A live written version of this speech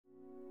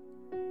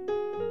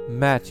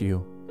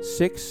Matthew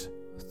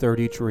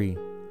 6:33.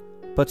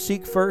 But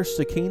seek first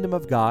the kingdom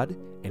of God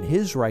and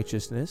his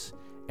righteousness,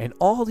 and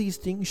all these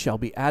things shall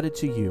be added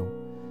to you.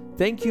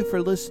 Thank you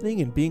for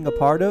listening and being a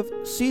part of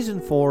Season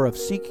 4 of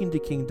Seeking the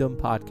Kingdom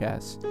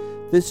podcast.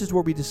 This is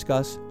where we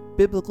discuss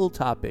biblical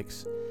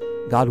topics.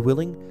 God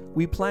willing,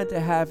 we plan to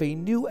have a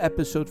new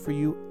episode for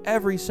you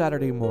every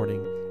Saturday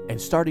morning. And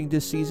starting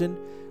this season,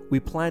 we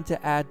plan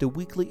to add the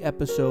weekly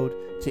episode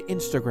to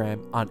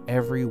Instagram on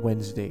every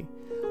Wednesday.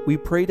 We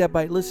pray that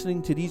by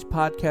listening to these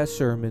podcast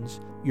sermons,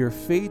 your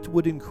faith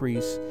would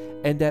increase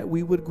and that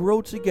we would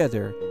grow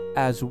together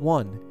as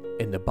one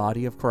in the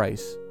body of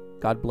Christ.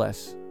 God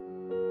bless.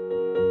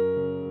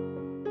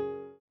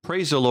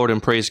 Praise the Lord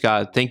and praise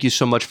God. Thank you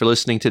so much for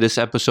listening to this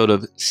episode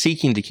of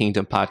Seeking the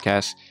Kingdom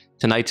podcast.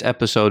 Tonight's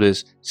episode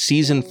is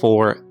Season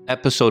 4,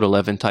 Episode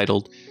 11,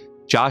 titled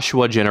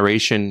Joshua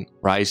Generation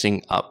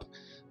Rising Up.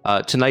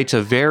 Tonight's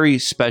a very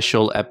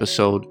special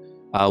episode.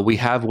 We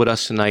have with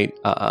us tonight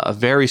a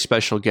very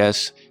special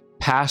guest,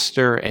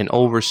 pastor and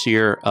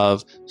overseer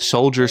of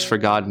Soldiers for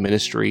God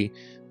Ministry,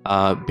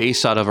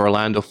 based out of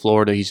Orlando,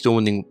 Florida. He's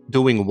doing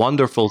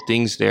wonderful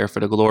things there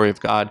for the glory of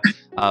God.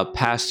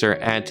 Pastor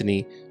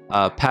Anthony.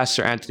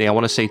 Pastor Anthony, I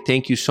want to say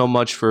thank you so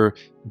much for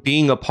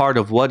being a part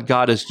of what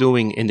God is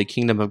doing in the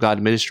Kingdom of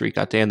God Ministry,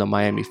 Catenda,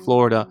 Miami,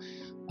 Florida.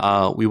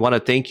 We want to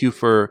thank you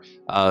for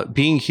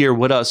being here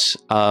with us,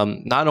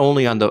 not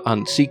only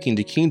on Seeking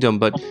the Kingdom,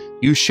 but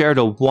you shared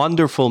a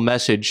wonderful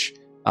message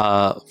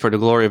for the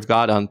glory of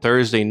God on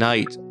Thursday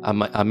night,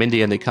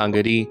 Amindi and the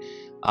Kangari,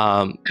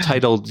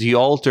 titled The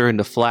Altar and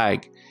the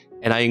Flag.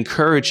 And I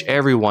encourage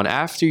everyone,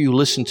 after you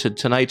listen to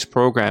tonight's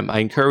program, I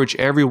encourage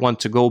everyone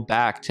to go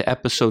back to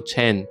episode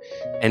 10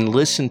 and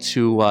listen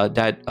to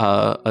that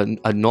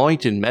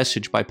anointed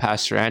message by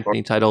Pastor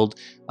Anthony titled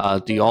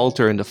The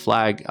Altar and the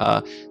Flag.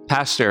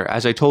 Pastor,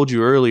 as I told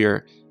you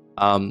earlier,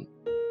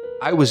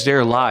 I was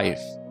there live,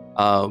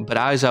 but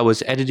as I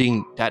was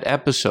editing that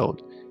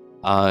episode,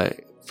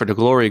 for the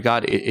glory of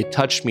God, it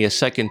touched me a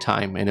second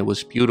time, and it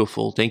was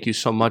beautiful. Thank you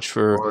so much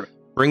for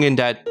bringing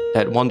that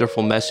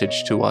wonderful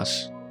message to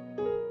us.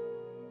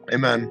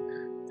 Amen.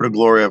 For the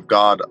glory of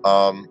God.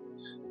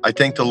 I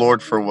thank the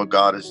Lord for what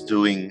God is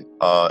doing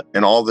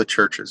in all the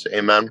churches.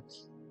 Amen.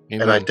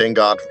 Amen. And I thank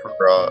God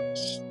for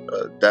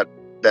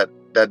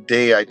that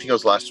day. I think it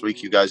was last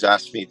week. You guys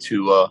asked me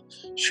to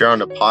share on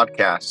the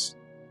podcast,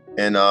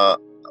 and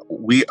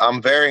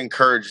I'm very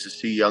encouraged to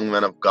see young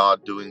men of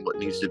God doing what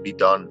needs to be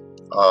done.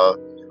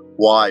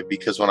 Why?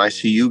 Because when I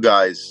see you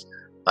guys,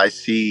 I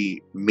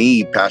see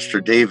me, Pastor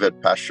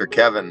David, Pastor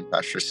Kevin,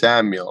 Pastor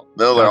Samuel,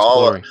 Miller,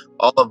 all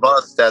of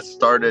us that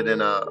started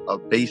in a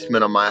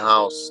basement of my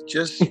house,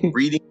 just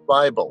reading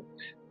Bible,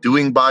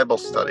 doing Bible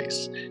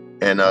studies.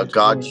 And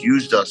God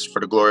used us for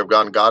the glory of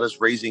God. And God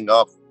is raising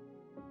up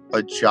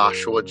a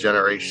Joshua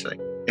generation.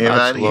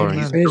 Amen.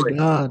 He's doing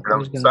it. And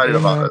I'm excited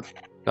about it.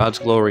 God's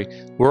glory.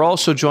 We're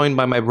also joined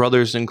by my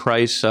brothers in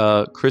Christ,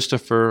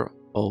 Christopher,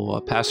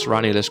 Pastor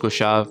Ronnie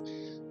Lescoshav,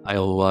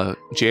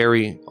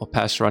 Jerry,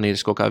 Pastor Ronnie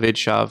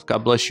Lescokavidshav.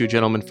 God bless you,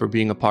 gentlemen, for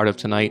being a part of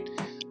tonight.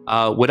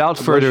 Without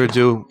further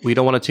ado, we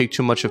don't want to take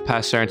too much of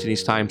Pastor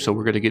Anthony's time, so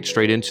we're going to get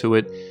straight into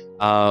it.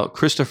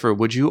 Christopher,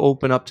 would you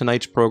open up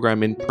tonight's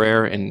program in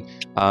prayer, and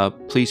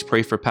please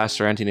pray for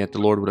Pastor Anthony that the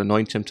Lord would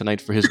anoint him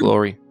tonight for his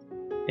glory.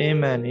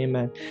 Amen.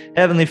 Amen.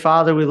 Heavenly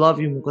Father, we love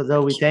you,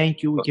 Mukoda. We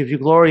thank you. We give you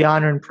glory,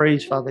 honor, and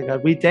praise, Father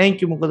God. We thank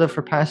you, Mukoda,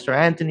 for Pastor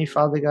Anthony,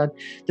 Father God.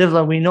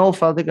 Divla, we know,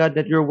 Father God,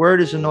 that your word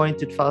is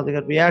anointed, Father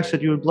God. We ask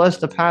that you would bless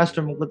the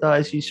pastor, Mukoda,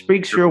 as he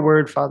speaks your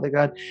word, Father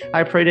God.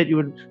 I pray that you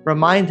would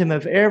remind him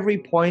of every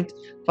point,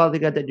 Father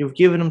God, that you've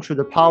given him through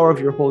the power of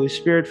your Holy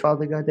Spirit,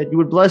 Father God, that you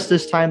would bless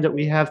this time that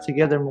we have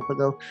together,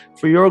 Mukoda,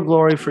 for your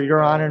glory, for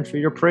your honor, and for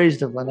your praise,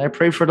 Divla. And I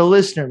pray for the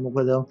listener,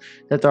 Mukoda,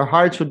 that their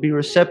hearts would be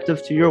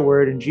receptive to your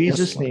word in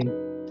Jesus' name.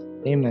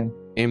 Amen.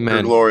 Amen.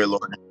 Your glory,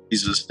 Lord, in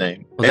Jesus'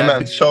 name. Well,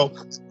 amen. So,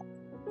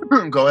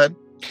 go ahead.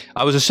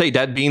 I was to say,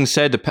 that being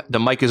said, the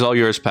mic is all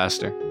yours,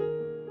 Pastor.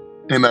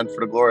 Amen. For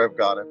the glory of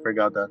God, I pray,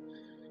 God, that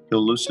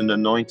he'll loosen the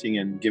anointing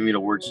and give me the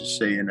words to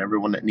say, and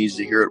everyone that needs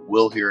to hear it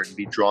will hear it and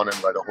be drawn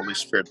in by the Holy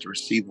Spirit to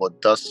receive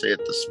what thus saith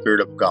the Spirit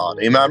of God.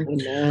 Amen.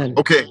 Amen.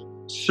 Okay.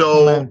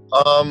 So,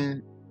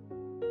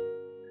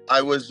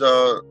 I was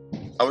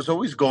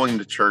always going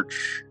to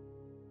church,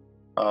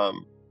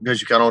 because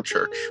you got on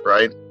church,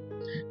 right?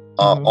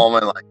 All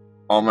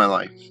my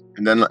life.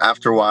 And then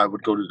after a while, I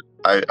would go to,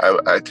 I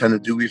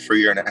attended Dewey for a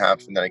year and a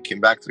half, and then I came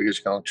back to the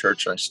Gishkan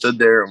church, and I stood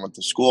there and went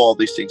to school, all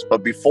these things.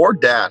 But before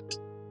that,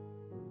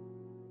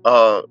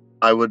 I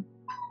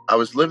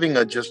was living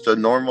just a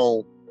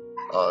normal,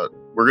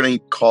 we're going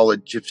to call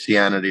it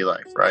gypsyanity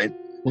life, right?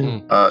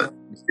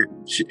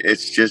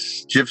 It's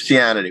just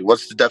gypsyanity.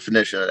 What's the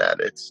definition of that?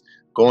 It's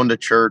going to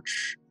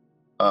church,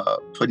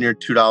 putting your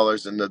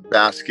 $2 in the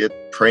basket,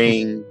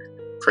 praying,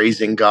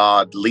 praising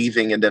God,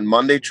 leaving, and then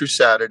Monday through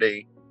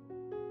Saturday,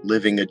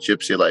 living a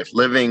gypsy life,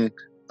 living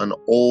an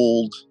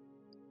old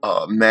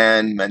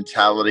man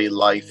mentality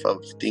life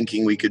of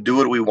thinking we could do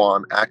what we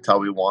want, act how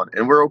we want,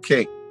 and we're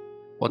okay.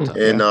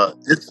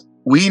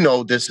 we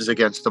know this is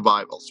against the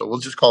Bible, so we'll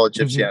just call it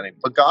gypsianity.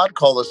 But God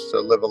called us to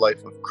live a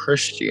life of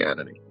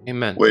Christianity,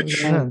 Amen.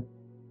 which Amen.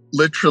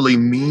 literally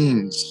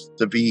means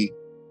to be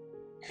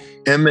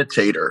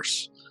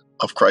imitators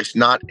of Christ,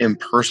 not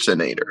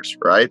impersonators,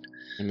 right?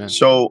 Amen.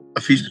 So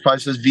Ephesians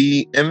 5 says,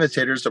 be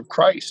imitators of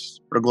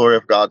Christ for the glory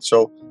of God.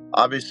 So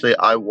obviously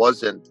I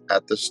wasn't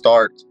at the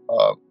start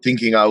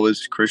thinking I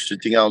was Christian,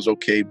 thinking I was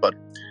okay, but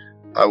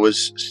I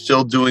was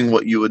still doing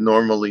what you would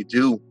normally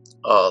do.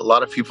 A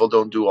lot of people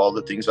don't do all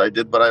the things I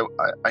did, but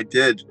I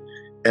did.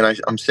 And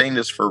I'm saying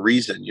this for a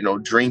reason,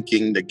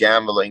 drinking, the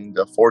gambling,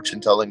 the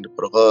fortune telling, the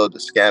the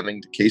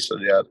scamming, the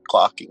quesadilla, the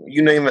clocking,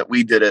 you name it,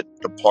 we did it,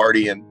 the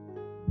partying,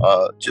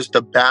 just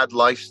a bad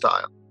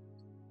lifestyle.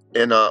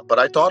 And but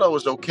I thought I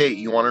was okay.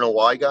 You want to know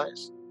why,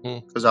 guys?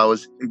 Because I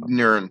was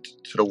ignorant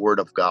to the word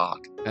of God.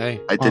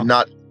 Hey. I did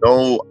not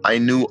know. I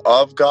knew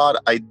of God.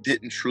 I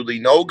didn't truly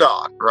know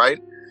God, right?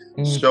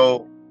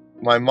 So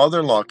my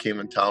mother-in-law came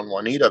in town,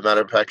 Juanita.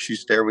 Matter of fact,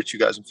 she's there with you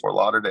guys in Fort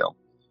Lauderdale.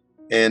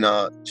 And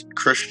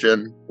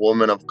Christian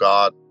woman of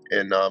God.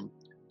 And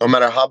no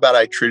matter how bad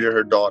I treated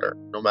her daughter,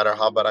 no matter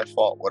how bad I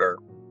fought with her,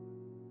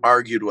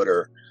 argued with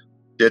her,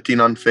 getting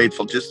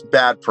unfaithful, just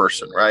bad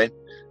person, right?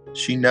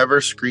 She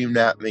never screamed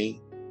at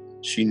me.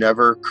 She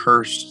never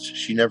cursed.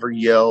 She never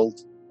yelled.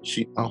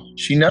 She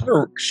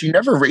never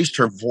raised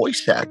her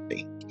voice at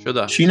me.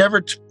 She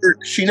never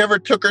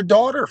took her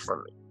daughter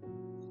from me.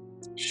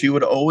 She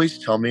would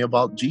always tell me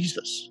about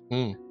Jesus.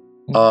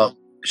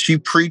 She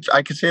preached,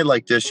 I could say it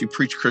like this, she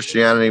preached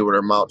Christianity with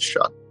her mouth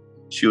shut.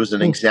 She was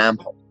an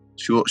example.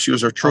 She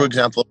was a true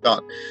example of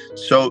God.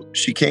 So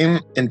she came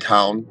in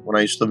town when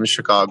I used to live in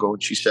Chicago,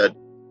 and she said,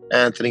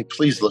 Anthony,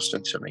 please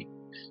listen to me.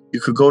 You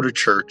could go to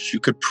church,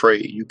 you could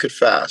pray, you could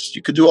fast,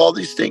 you could do all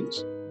these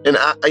things. And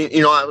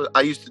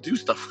I used to do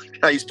stuff like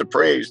that. I used to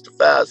pray, I used to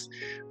fast,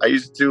 I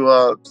used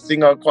to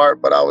sing on choir,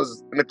 but I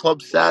was in the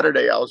club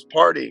Saturday, I was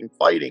partying,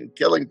 fighting,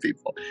 killing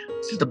people.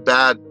 It's just a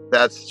bad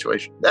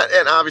situation.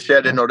 And obviously I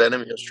didn't know the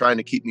enemy was trying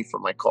to keep me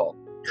from my call.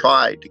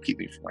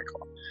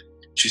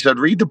 She said,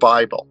 read the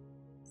Bible.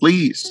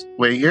 Please,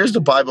 wait, here's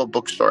the Bible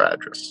bookstore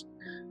address.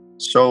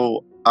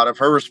 So out of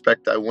her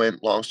respect, I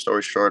went, long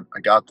story short,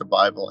 I got the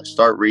Bible. I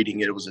started reading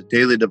it. It was a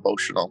daily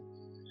devotional.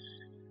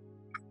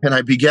 And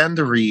I began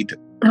to read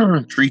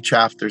 3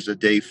 chapters a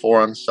day, 4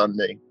 on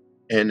Sunday.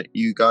 And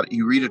you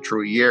read it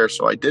through a year.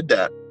 So I did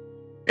that.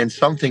 And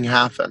something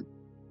happened.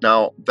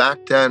 Now,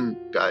 back then,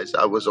 guys,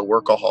 I was a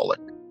workaholic.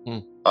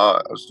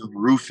 I was doing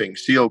roofing,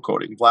 seal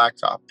coating,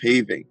 blacktop,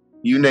 paving,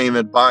 you name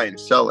it, buying,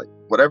 selling.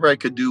 Whatever I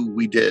could do,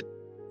 we did.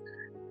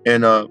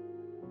 And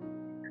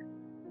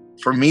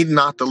for me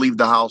not to leave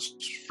the house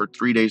for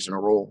 3 days in a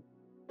row,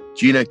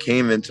 Gina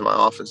came into my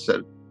office and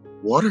said,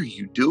 what are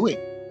you doing?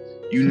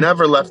 You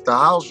never left the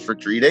house for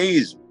 3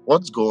 days.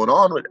 What's going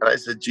on with it? And I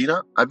said,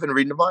 Gina, I've been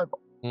reading the Bible.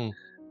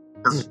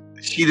 Because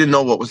she didn't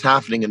know what was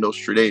happening in those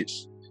 3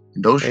 days.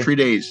 In those 3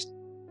 days,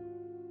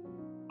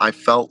 I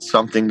felt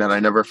something that I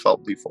never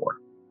felt before.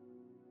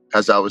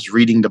 As I was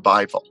reading the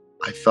Bible,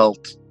 I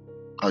felt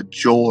a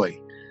joy.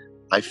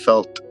 I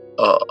felt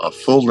a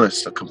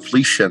fullness, a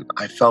completion.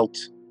 I felt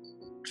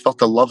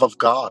the love of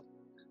God.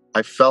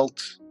 I felt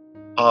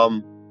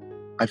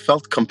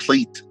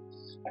complete.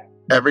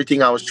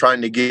 Everything I was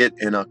trying to get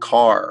in a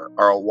car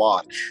or a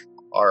watch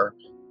or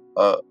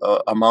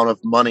amount of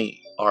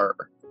money or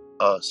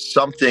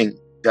something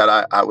that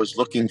I was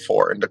looking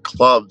for in the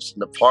clubs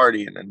and the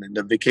partying and in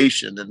the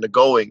vacation and the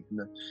going, and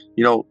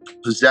the,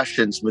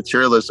 possessions,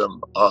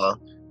 materialism,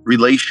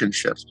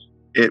 relationships.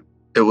 It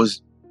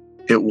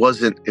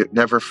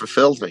never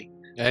fulfilled me.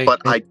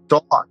 But I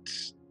thought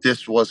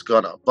this was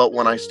gonna. But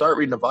when I started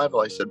reading the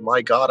Bible, I said,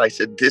 my God,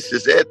 this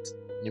is it.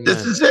 Amen.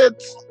 This is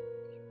it.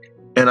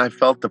 And I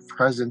felt the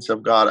presence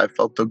of God. I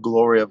felt the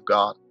glory of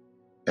God.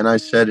 And I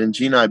said, and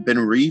Gina, I've been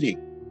reading.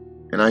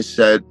 And I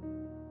said,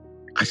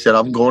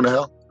 I'm going to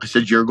hell. I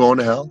said, you're going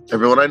to hell?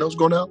 Everyone I know is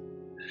going to hell?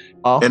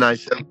 Oh. And I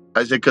said,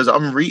 because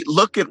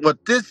look at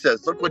what this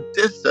says. Look what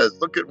this says.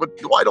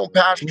 Why don't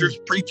pastors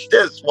preach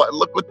this?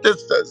 Look what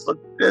this says. Look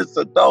at this,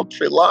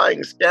 adultery,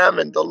 lying,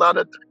 scamming,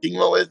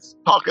 it's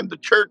talking to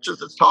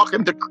churches. It's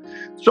talking to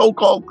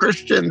so-called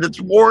Christians.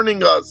 It's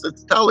warning us.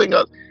 It's telling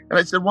us. And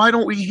I said, why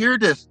don't we hear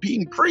this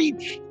being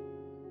preached?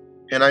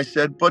 And I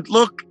said, but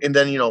look, and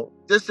then,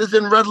 this is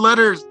in red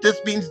letters. This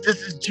means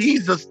this is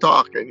Jesus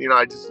talking.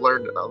 I just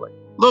learned it. I was like,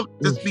 look,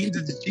 this means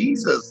it's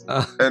Jesus.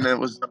 And it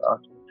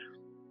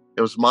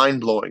was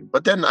mind-blowing.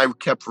 But then I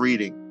kept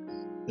reading,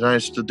 and I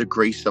understood the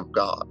grace of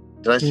God.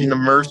 Then I seen the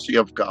mercy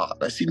of God.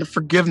 I seen the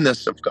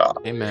forgiveness of God.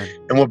 Amen.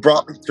 And what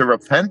brought me to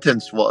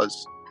repentance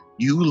was,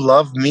 you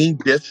love me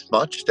this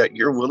much that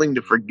you're willing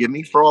to forgive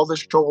me for all this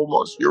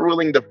trouble. You're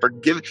willing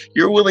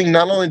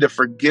not only to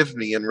forgive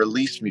me and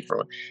release me from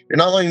it. You're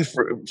not only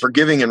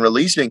forgiving and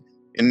releasing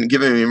and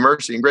giving me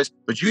mercy and grace,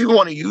 but you even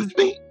want to use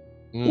me?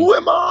 Who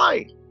am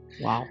I?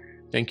 Wow.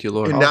 Thank you,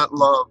 Lord. And that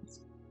love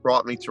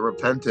brought me to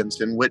repentance.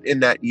 And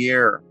within that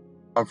year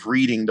of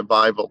reading the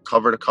Bible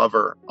cover to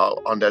cover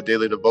on that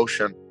daily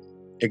devotion,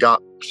 it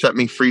set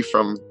me free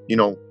from,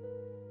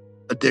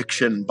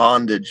 addiction,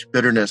 bondage,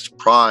 bitterness,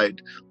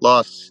 pride,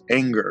 lust,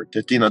 anger,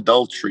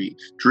 adultery,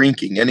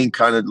 drinking, any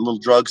kind of little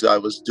drugs I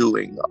was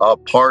doing,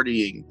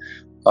 partying,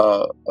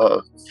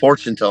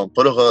 fortune telling,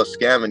 put a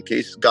scam in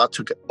case. God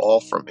took it all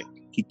from me.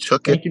 He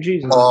took Thank you,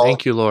 Jesus. all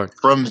Thank you, Lord.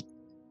 from me,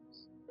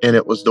 and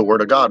it was the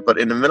Word of God. But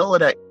in the middle of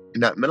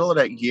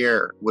that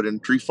year, within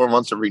 3-4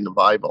 months of reading the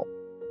Bible,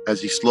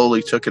 as He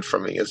slowly took it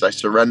from me, as I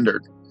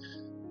surrendered,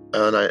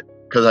 and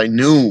because I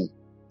knew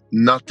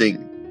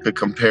nothing could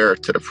compare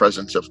to the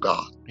presence of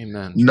God.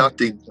 Amen.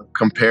 Nothing could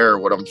compare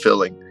what I'm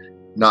feeling.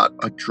 Not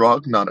a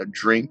drug, not a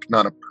drink,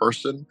 not a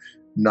person,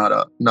 not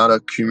a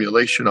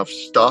accumulation of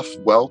stuff,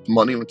 wealth,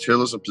 money,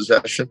 materialism,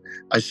 possession.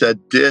 I said,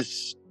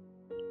 this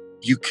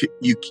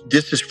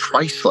is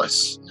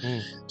priceless.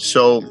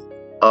 So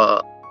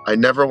I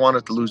never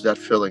wanted to lose that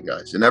feeling,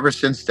 guys. And ever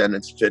since then,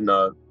 it's been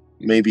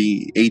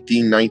maybe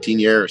 18, 19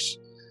 years.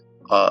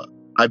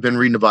 I've been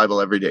reading the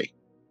Bible every day,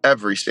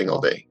 every single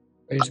day.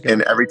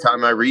 And every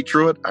time I read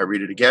through it, I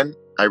read it again.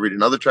 I read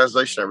another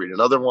translation. I read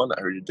another one.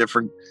 I read a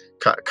different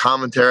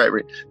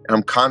commentary. And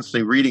I'm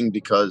constantly reading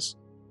because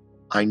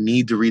I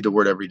need to read the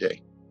Word every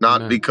day.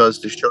 Not because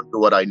to show you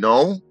what I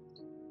know,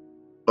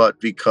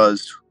 but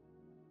because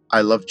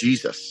I love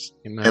Jesus.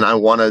 Amen. And I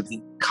want a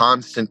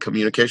constant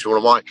communication. One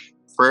of my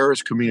prayer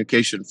is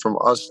communication from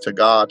us to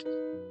God,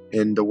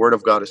 and the Word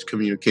of God is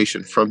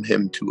communication from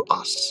Him to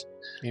us.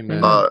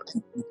 Amen.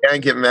 You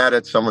can't get mad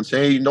at someone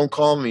saying, hey, don't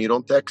call me,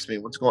 don't text me.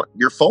 What's going on?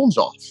 Your phone's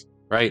off.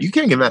 Right. You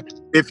can't get mad.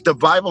 If the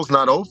Bible's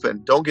not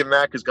open, don't get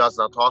mad because God's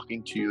not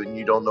talking to you and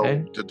you don't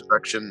know the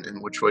direction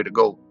in which way to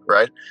go.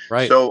 Right.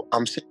 So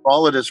I'm saying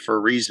all of this for a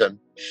reason.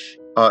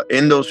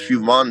 In those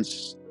few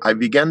months, I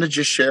began to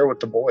just share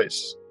with the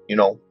boys. You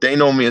know, they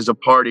know me as a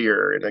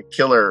partier and a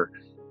killer.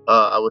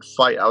 I would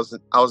fight. I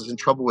was in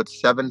trouble with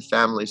 7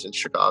 families in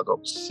Chicago,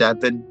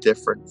 7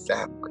 different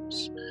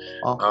families.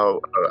 I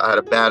had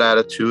a bad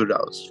attitude.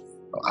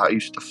 I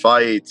used to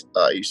fight.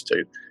 I used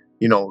to,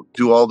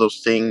 do all those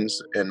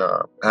things, and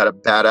I had a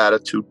bad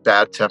attitude,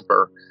 bad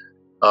temper.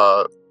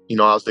 I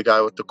was the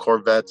guy with the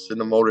Corvettes and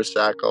the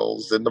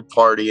motorcycles and the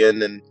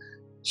partying. And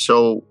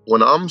so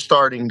when I'm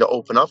starting to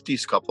open up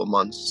these couple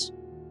months,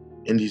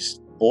 and these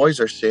boys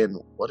are saying,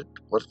 "What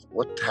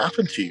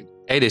happened to you?"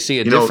 Hey, they see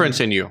a difference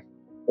in you.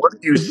 What are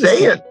you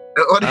saying?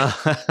 What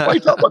are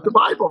you talking about the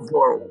Bible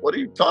for? What are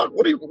you talking?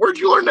 Where'd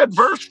you learn that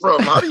verse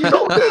from? How do you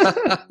know this?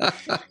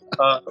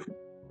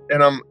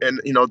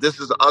 This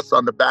is us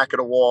on the back of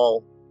the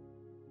wall.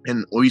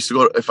 And we used to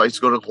go. If I used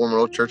to go to Gorman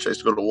Road Church, I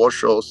used to go to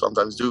Washoe,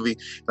 sometimes Doobie,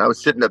 and I would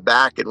sit in the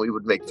back, and we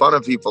would make fun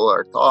of people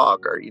or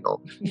talk, or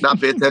not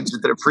pay attention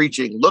to the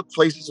preaching, look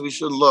places we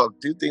should look,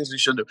 do things we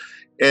should do,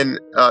 and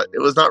it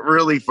was not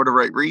really for the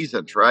right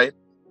reasons, right?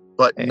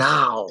 But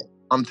now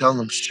I'm telling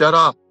them, shut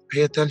up.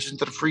 Pay attention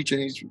to the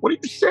preaching. What are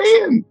you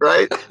saying?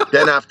 Right?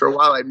 Then after a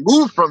while, I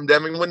moved from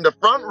them and went in the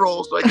front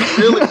row so I could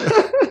really,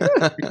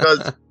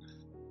 because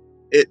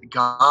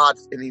God,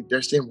 and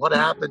they're saying, what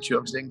happened to you?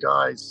 I'm saying,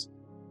 guys,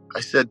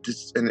 I said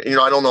this, and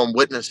I don't know, I'm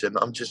witnessing.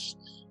 And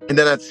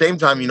then at the same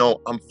time,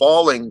 I'm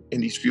falling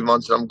in these few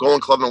months, and I'm going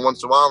clubbing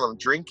once in a while, and I'm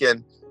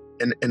drinking,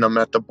 and I'm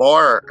at the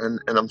bar, and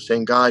I'm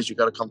saying, guys, you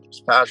got to come to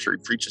this pastor. He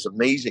preaches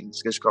amazing.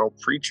 This guy's called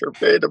preacher,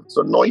 man. It's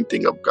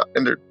anointing of God.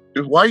 And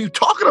dude, why are you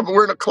talking about?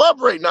 We're in a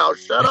club right now.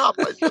 Shut up.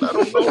 I said, I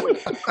don't know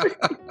it.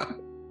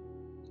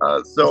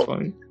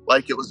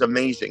 It was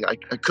amazing. I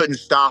couldn't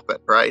stop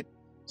it, right?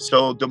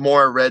 So the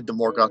more I read, the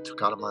more God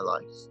took out of my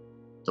life.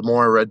 The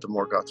more I read, the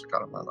more God took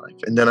out of my life.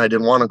 And then I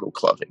didn't want to go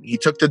clubbing. He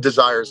took the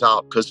desires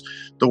out, because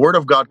the Word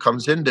of God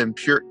comes in, the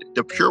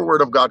pure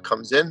Word of God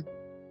comes in,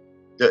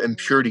 the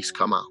impurities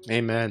come out.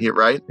 Amen. Yeah,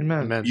 right?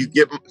 Amen. You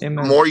get the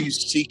more you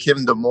seek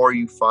Him, the more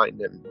you find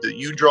Him.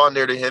 You draw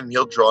near to Him,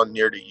 He'll draw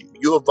near to you.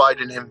 You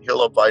abide in Him,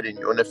 He'll abide in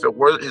you. And if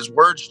His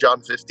words,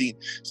 John 15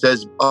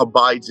 says,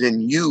 abides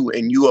in you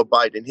and you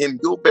abide in Him,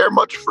 you'll bear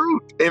much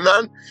fruit.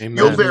 Amen.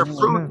 You'll bear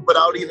fruit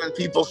without even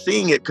people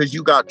seeing it, because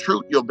you got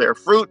truth. You'll bear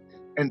fruit,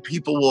 and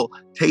people will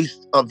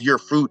taste of your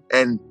fruit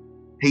and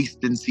taste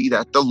and see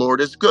that the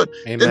Lord is good.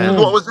 Amen. This is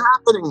what was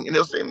happening. And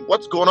they'll say,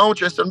 what's going on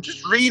with you? I said, I'm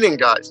just reading,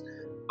 guys.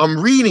 I'm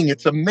reading.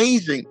 It's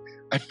amazing.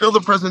 I feel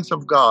the presence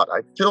of God.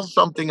 I feel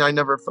something I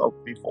never felt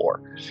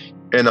before.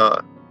 And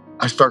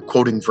I start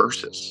quoting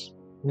verses.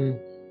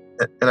 And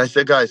I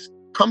said, guys,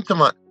 come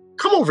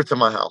over to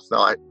my house.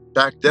 Now,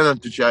 back then,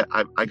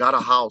 I got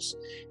a house,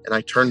 and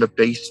I turned the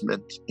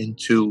basement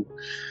into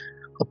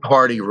a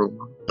party room.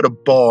 Put a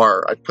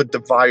bar. I put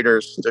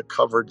dividers to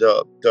cover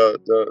the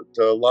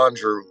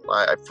laundry room.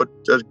 I put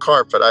the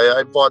carpet.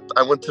 I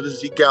went to the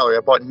Z Gallery. I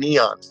bought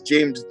neons,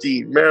 James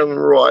Dean, Marilyn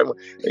Monroe.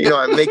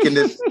 I'm making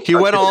this. He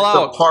went all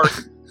out.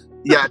 Party.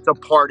 Yeah, it's a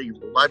party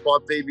room. I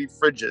bought baby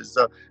fridges,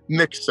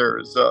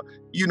 mixers.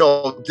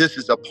 This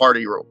is a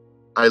party room.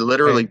 I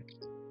literally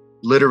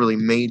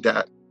made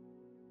that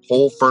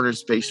whole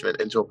furnished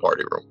basement into a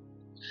party room.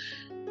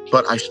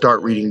 But I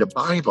start reading the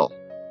Bible.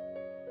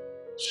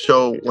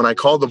 So when I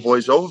called the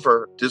boys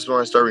over, this is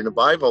when I started reading the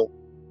Bible.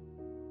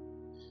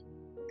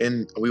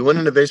 And we went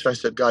in the basement. I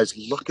said, guys,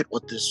 look at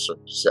what this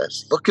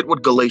says. Look at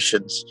what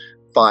Galatians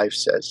 5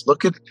 says.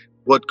 Look at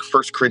what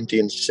 1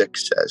 Corinthians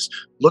 6 says.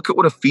 Look at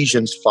what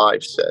Ephesians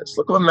 5 says.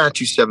 Look at what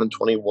Matthew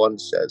 7:21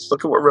 says.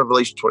 Look at what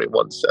Revelation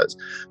 21 says.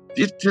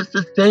 It's just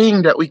the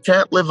saying that we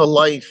can't live a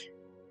life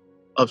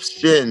of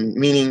sin,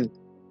 meaning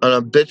an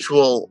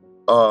habitual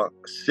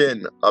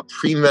sin, a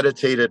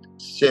premeditated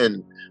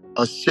sin,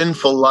 a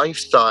sinful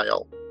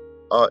lifestyle,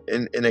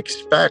 and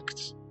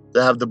expect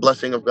to have the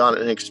blessing of God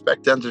and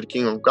expect to enter the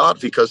kingdom of God,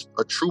 because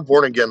a true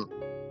born-again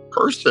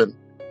person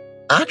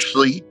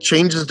actually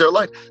changes their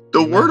life. The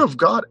Amen. word of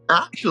God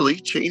actually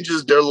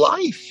changes their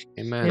life.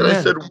 Amen. And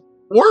I said,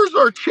 where's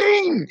our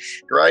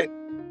change, right?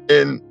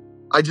 And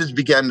I just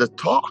began to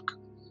talk.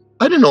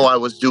 I didn't know I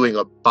was doing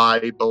a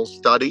Bible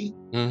study.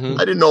 Mm-hmm.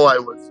 I didn't know I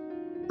was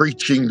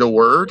preaching the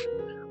word.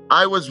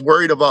 I was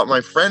worried about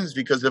my friends,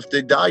 because if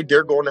they died,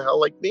 they're going to hell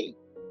like me.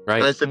 Right.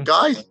 And I said,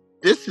 guys,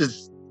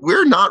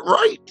 we're not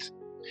right.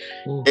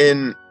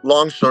 And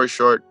long story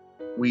short,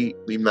 we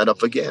met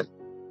up again.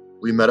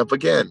 We met up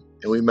again,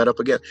 and we met up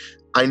again.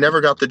 I never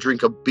got to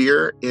drink a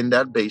beer in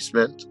that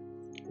basement,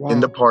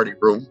 in the party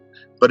room,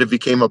 but it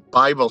became a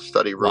Bible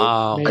study room.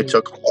 Wow. I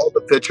took all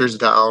the pictures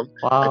down.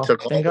 I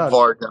took all the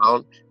bar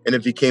down, and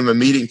it became a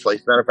meeting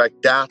place. Matter of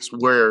fact, that's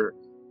where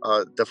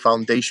the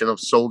foundation of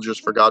Soldiers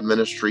for God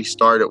Ministry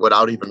started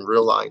without even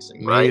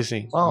realizing.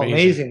 Amazing. Right? Wow,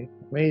 amazing.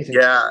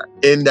 Yeah,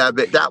 in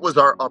that was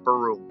our upper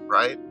room,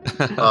 right?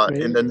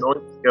 In the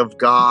anointing of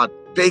God.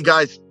 Hey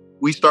guys,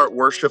 we start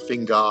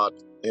worshiping God,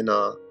 and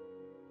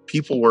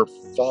people were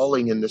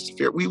falling in the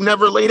spirit. We've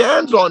never laid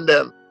hands on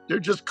them. They're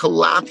just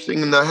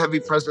collapsing in the heavy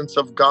presence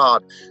of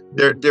God.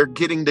 They're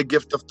getting the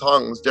gift of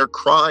tongues. They're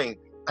crying.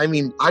 I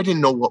mean, I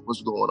didn't know what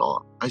was going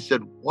on. I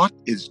said, what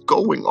is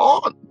going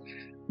on?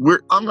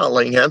 I'm not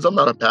laying hands. I'm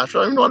not a pastor.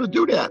 I don't even know how to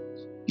do that.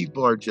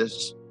 People are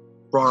just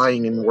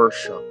crying in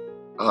worship.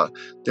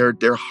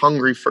 They're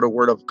hungry for the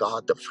word of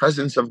God. The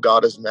presence of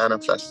God is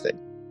manifesting.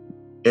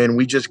 And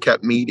we just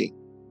kept meeting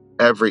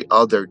every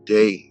other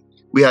day.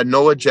 We had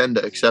no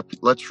agenda except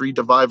let's read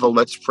the Bible,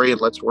 let's pray, and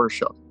let's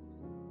worship.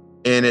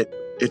 And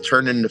it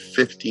turned into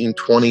 15,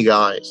 20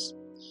 guys.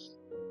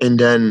 And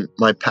then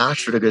my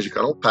pastor, the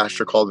Gajikano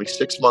pastor, called me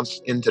 6 months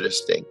into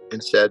this thing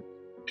and said,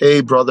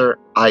 hey, brother,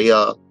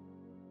 I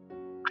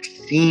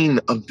seen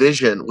a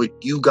vision with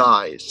you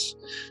guys.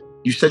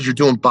 You said you're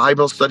doing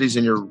Bible studies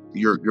in your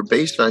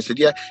basement. I said,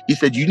 yeah. He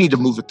said, you need to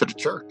move it to the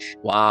church.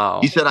 Wow.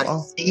 He said,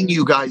 I've seen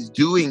you guys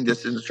doing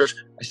this in the church.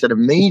 I said,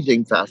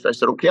 amazing, pastor. I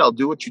said, okay, I'll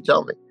do what you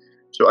tell me.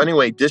 So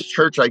anyway, this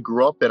church I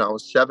grew up in, I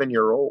was 7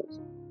 years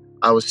old.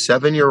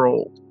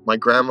 My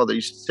grandmother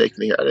used to take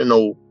me here. I didn't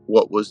know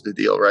what was the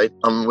deal, right?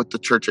 I'm with the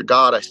Church of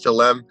God. I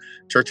still am.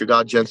 Church of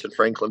God, Jensen,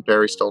 Franklin,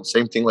 Berrystone.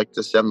 Same thing like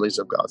the Assemblies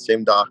of God.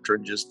 Same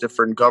doctrine, just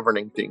different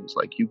governing things.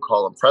 Like you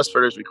call them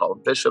presbyters, we call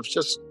them bishops,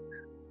 just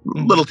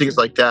little things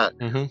like that.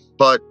 Mm-hmm.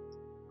 But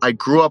I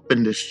grew up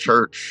in this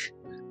church.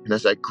 And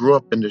as I grew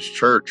up in this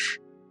church,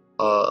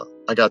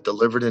 I got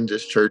delivered in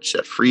this church,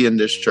 set free in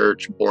this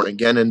church, born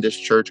again in this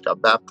church,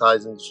 got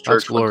baptized in this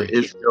church, went to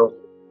Israel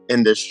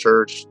in this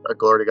church,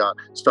 glory to God,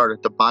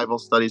 started the Bible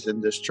studies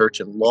in this church.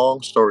 And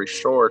long story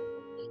short,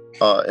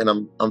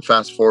 and I'm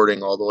fast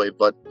forwarding all the way,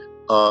 but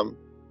the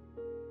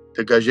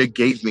Gajik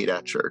gave me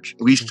that church.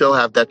 We still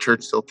have that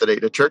church still today.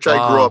 The church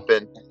I grew up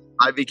in,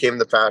 I became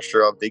the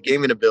pastor of. They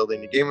gave me the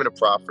building, they gave me the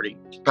property.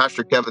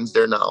 Pastor Kevin's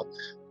there now.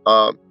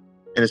 And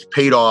it's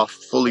paid off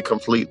fully,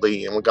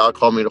 completely. And when God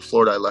called me to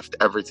Florida, I left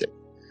everything.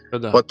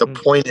 But the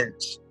point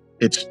is,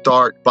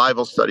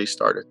 Bible study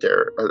started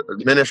there.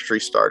 Ministry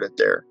started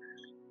there.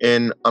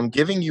 And I'm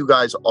giving you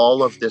guys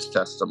all of this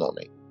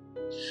testimony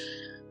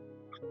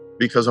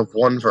because of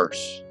one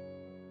verse.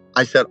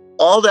 I said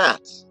all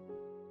that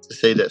to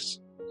say this.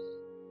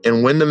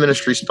 And when the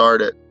ministry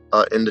started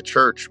in the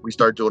church, we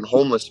started doing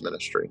homeless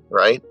ministry,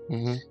 right?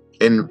 Mm-hmm.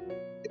 And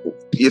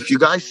if you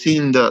guys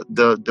seen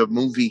the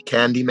movie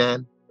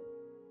Candyman,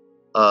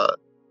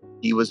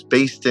 he was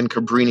based in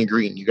Cabrini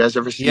Green. You guys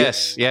ever seen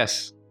it?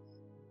 Yes.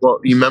 Well,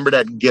 you remember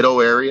that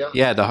ghetto area?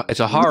 Yeah, it's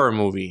a horror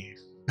movie.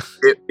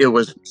 It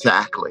was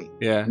exactly.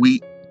 Yeah.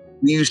 We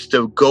used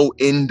to go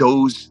in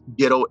those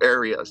ghetto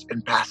areas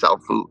and pass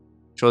out food.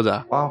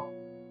 Choda. Wow.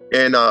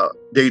 And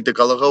the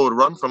Galaga would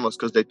run from us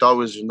because they thought it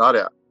was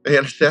Janada. You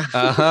understand?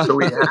 Uh-huh. So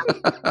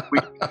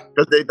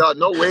because they thought,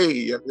 no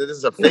way, this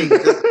is a fake.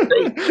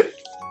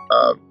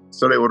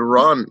 So they would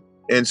run.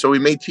 And so we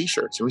made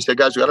T-shirts. And we said,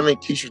 guys, we got to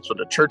make T-shirts with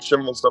the church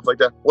symbol and stuff like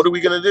that. What are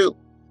we going to do?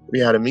 We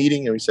had a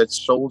meeting and we said,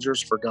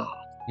 Soldiers for God.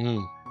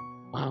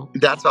 Wow.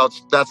 That's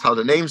how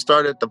the name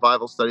started. The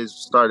Bible studies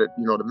started,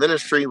 the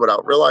ministry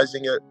without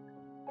realizing it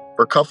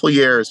for a couple of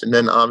years. And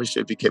then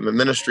obviously it became a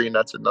ministry. And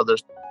that's another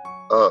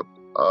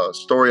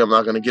story. I'm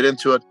not going to get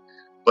into it.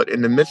 But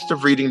in the midst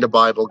of reading the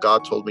Bible,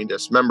 God told me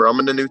this. Remember, I'm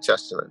in the New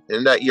Testament.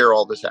 In that year,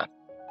 all this happened.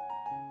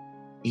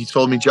 He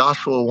told me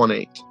Joshua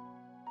 1:8.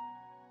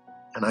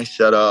 And I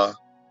said,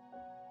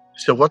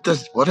 what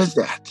is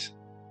that?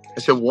 I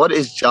said, what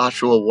is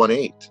Joshua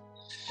 1:8?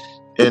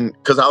 And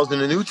because I was in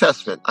the New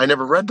Testament, I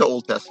never read the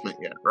Old Testament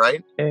yet,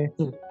 right?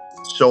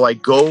 So I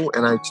go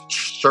and I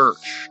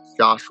search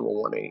Joshua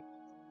 1:8.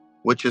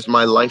 which is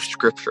my life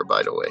scripture,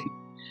 by the way.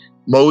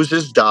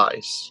 Moses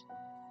dies,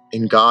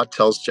 and God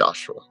tells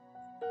Joshua,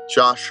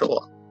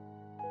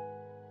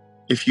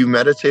 if you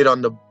meditate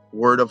on the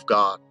word of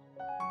God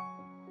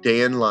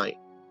day and night,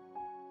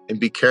 and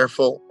be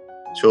careful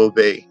to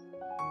obey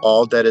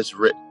all that is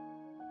written,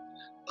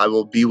 I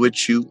will be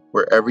with you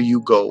wherever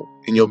you go,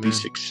 and you'll be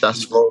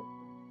successful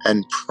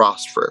and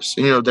prosperous.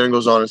 And then it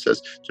goes on and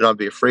says, do not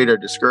be afraid or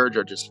discouraged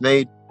or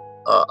dismayed.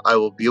 I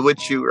will be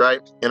with you,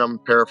 right? And I'm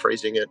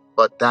paraphrasing it,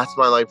 but that's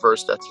my life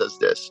verse that says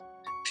this.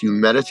 If you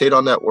meditate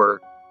on that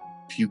word,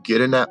 if you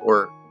get in that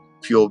word,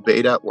 if you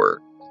obey that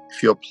word,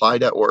 if you apply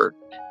that word,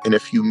 and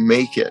if you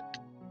make it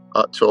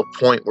to a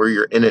point where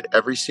you're in it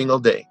every single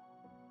day,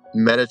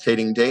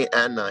 meditating day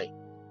and night,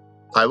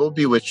 I will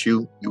be with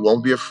you. You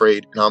won't be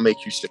afraid, and I'll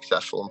make you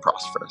successful and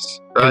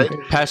prosperous. Right?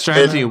 And Pastor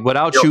Anthony,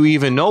 without you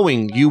even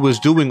knowing, you was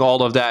doing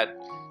all of that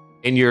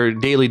in your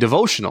daily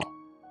devotional.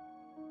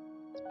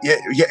 Yeah,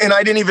 and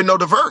I didn't even know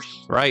the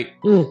verse. Right.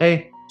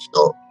 Hey.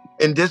 So,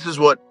 and this is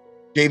what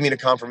gave me the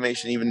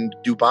confirmation even to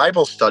do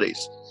Bible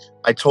studies.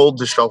 I told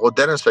the struggle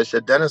Dennis, I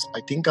said, Dennis, I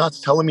think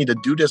God's telling me to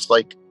do this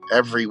like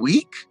every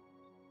week.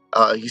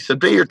 He said,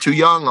 "But you're too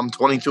young." I'm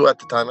 22 at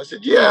the time. I said,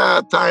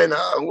 "Yeah, Tina,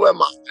 who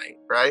am I?"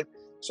 Right?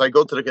 So I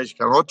go to the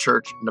Kingdom of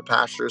church, and the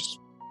pastor's,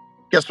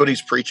 guess what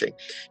he's preaching?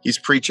 He's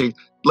preaching,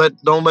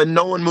 don't let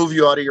no one move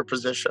you out of your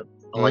position.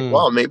 I'm like,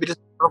 wow, maybe this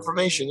is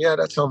confirmation. Yeah,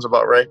 that sounds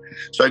about right.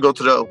 So I go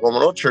to the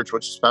Woman of Church,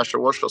 which is Pastor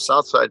Washlow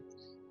Southside,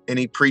 and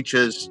he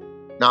preaches.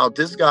 Now,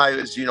 this guy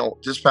is,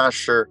 this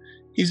pastor,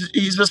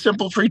 he's a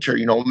simple preacher,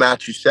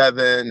 Matthew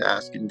 7,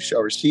 asking you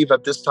shall receive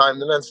at this time.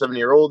 The man,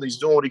 7-year-old, he's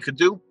doing what he could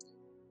do.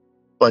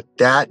 But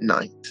that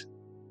night,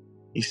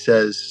 he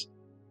says,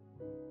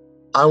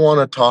 I want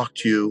to talk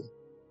to you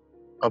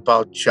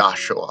about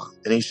Joshua.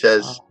 And he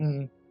says,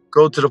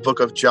 go to the book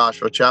of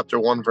Joshua, chapter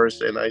 1,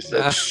 verse 8. And I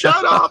said,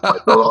 shut up. I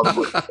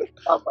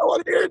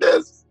want to hear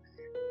this.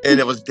 And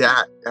it was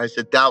that. And I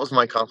said, that was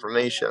my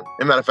confirmation. As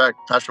a matter of fact,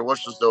 Pastor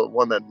Wush was the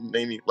one that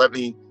let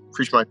me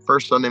preach my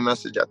first Sunday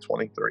message at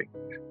 23.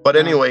 But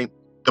anyway,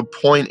 the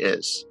point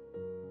is,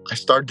 I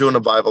started doing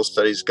the Bible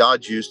studies.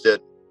 God used it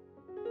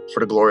for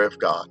the glory of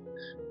God.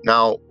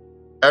 Now,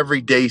 every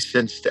day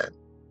since then,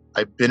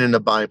 I've been in the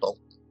Bible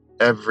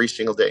every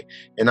single day.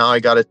 And now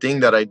I got a thing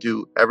that I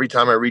do. Every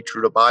time I read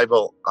through the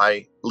Bible,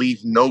 I leave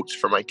notes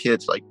for my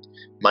kids. Like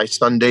my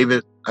son,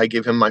 David, I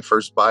gave him my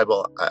first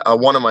Bible.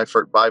 One of my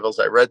first Bibles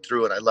I read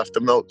through, and I left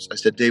him notes. I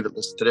said, David,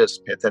 listen to this,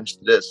 pay attention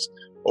to this,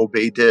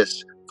 obey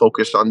this,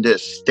 focus on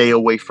this, stay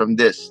away from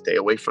this, stay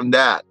away from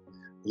that.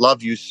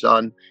 Love you,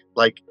 son.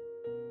 Like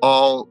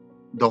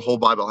the whole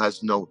Bible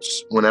has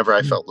notes whenever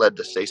I felt led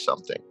to say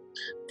something.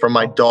 For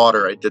my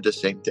daughter, I did the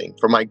same thing.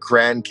 For my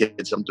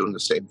grandkids, I'm doing the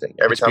same thing.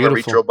 Every time I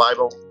read through a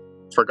Bible,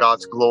 for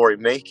God's glory,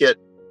 make it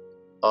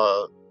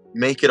a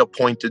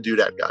point to do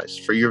that, guys,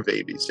 for your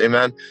babies.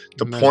 Amen.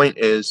 The point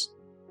is,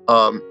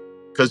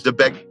 because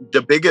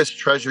the biggest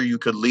treasure you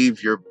could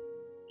leave your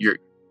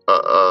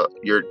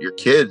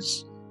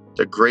kids,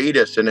 the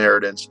greatest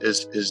inheritance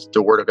is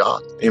the Word of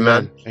God.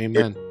 Amen.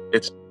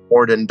 It's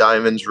more than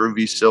diamonds,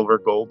 rubies, silver,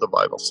 gold, the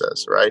Bible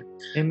says, right?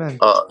 Amen.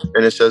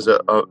 And it says a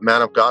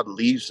man of God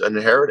leaves an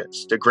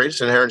inheritance. The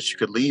greatest inheritance you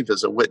could leave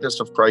is a witness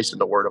of Christ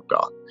and the Word of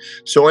God.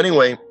 So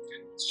anyway,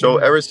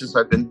 ever since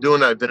I've been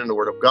doing that, I've been in the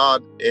Word of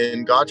God,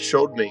 and God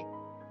showed me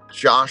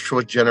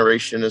Joshua's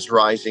generation is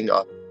rising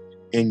up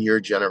in your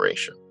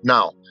generation.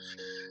 Now,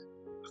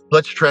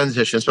 let's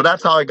transition. So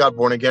that's how I got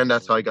born again.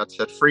 That's how I got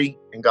set free.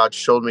 And God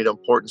showed me the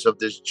importance of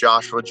this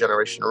Joshua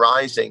generation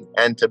rising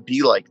and to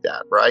be like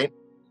that, right?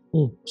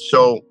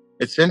 So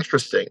it's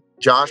interesting.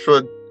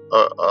 Joshua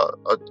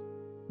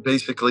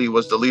basically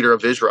was the leader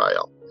of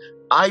Israel.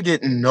 I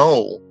didn't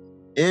know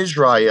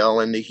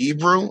Israel in the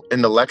Hebrew,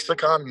 in the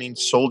lexicon,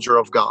 means soldier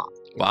of God.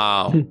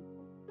 Wow.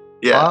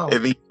 Yeah, Wow.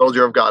 It means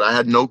soldier of God. I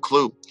had no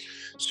clue.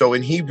 So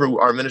in Hebrew,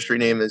 our ministry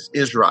name is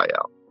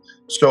Israel.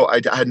 So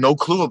I had no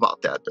clue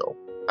about that, though.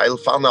 I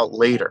found out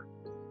later.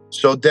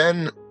 So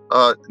then,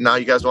 now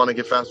you guys want to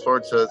get fast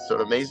forward to an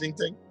amazing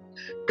thing?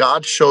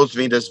 God shows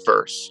me this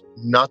verse.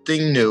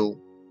 Nothing new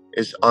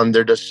is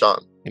under the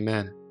sun.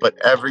 Amen. But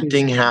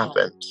everything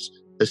happens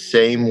the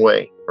same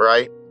way,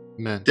 right?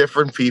 Amen.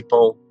 Different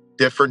people,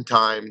 different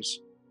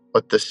times,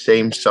 but the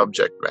same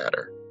subject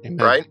matter,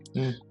 Amen. right?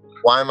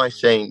 Why am I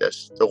saying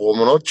this? The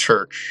Woman of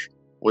Church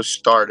was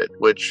started,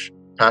 which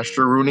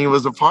Pastor Rooney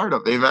was a part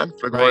of. Amen.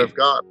 For the glory of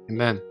God.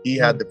 Amen. He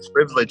had the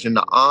privilege and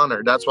the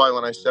honor. That's why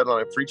when I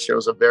preached, it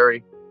was a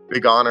very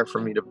big honor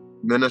for me to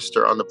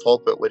minister on the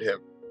pulpit with him.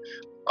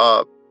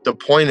 The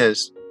point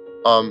is,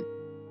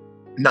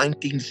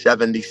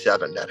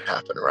 1977 that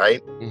happened,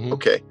 right?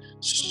 Okay,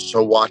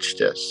 so watch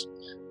this.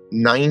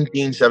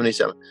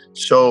 1977.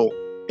 So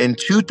in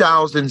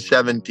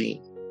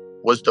 2017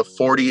 was the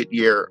 40th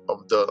year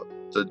of the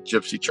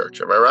Gypsy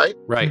Church. Am I right?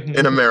 Right.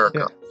 In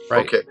America. Yeah.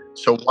 Right. Okay,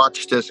 so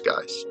watch this,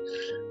 guys.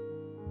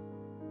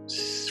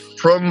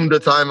 From the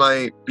time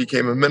I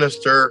became a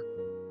minister,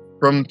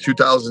 from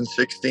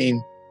 2016,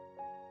 it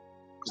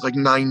was like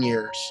 9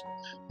 years.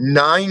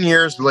 9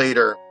 years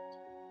later,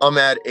 I'm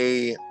at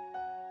a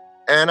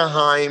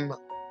Anaheim,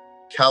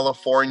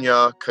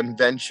 California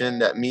convention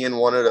that me and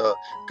one of the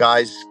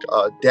guys,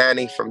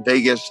 Danny from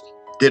Vegas,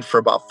 did for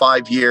about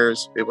 5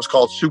 years. It was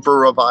called Super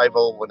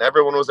Revival. When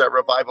everyone was at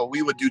Revival,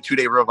 we would do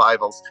 2-day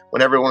revivals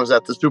when everyone was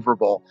at the Super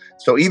Bowl.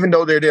 So even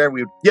though they're there,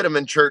 we would get them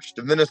in church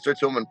to minister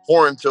to them and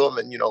pour into them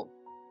and,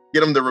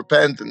 get them to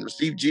repent and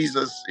receive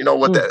Jesus.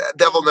 What the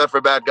devil meant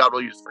for bad, God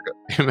will use for good.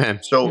 Amen.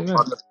 So Amen.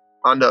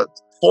 on the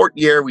 4th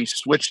year, we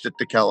switched it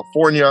to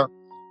California,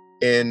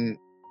 and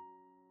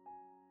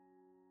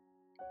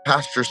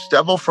Pastor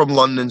Stevel from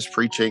London's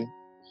preaching.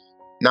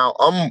 Now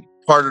I'm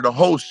part of the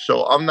host,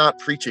 so I'm not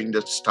preaching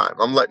this time.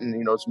 I'm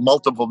letting, it's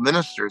multiple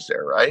ministers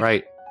there, right?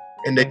 Right.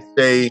 And they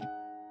say,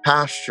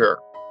 Pastor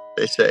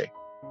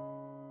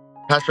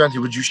Anthony,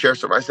 would you share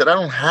something? I said, I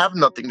don't have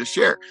nothing to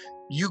share.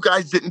 You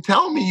guys didn't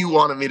tell me you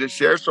wanted me to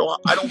share, so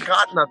I don't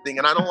got nothing,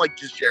 and I don't like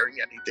just sharing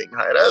anything.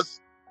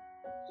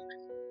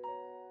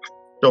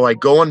 So I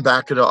go in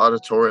back of the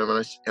auditorium,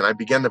 and I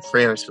began to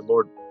pray, and I said,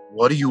 Lord,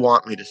 what do you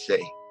want me to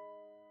say?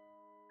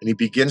 And he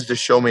begins to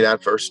show me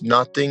that verse,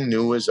 nothing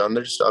new is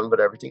under the sun, but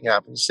everything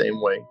happens the same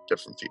way,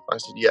 different people. I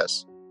said,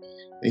 yes.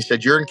 And he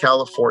said, you're in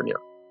California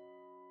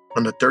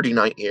on the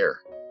 39th year.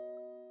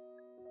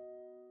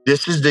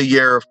 This is the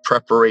year of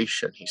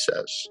preparation, he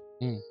says,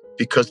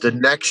 because the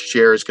next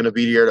year is going to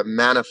be the year of the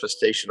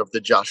manifestation of the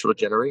Joshua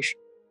generation.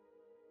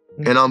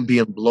 And I'm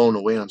being blown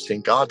away. I'm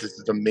saying, God, this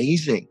is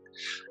amazing,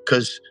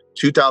 because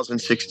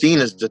 2016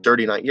 is the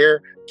 39th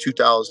year.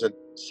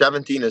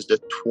 2017 is the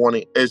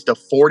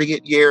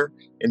 40th year.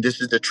 And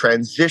this is the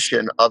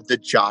transition of the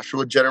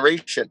Joshua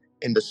generation.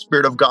 And the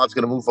Spirit of God's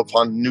going to move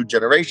upon the new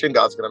generation.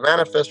 God's going to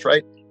manifest,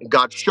 right? And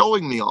God's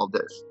showing me all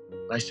this.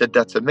 And I said,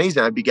 that's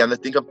amazing. I began to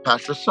think of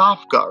Pastor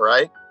Safka,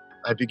 right?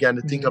 I began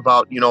to think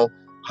about,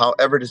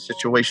 however the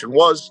situation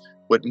was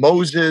with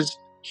Moses.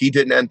 He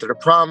didn't enter the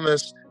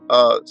promise.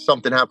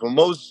 Something happened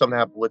with Moses. Something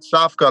happened with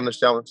Safka.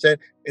 Understand what I'm saying?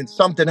 And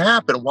something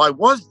happened. Why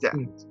was that?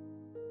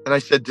 And I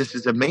said, this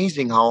is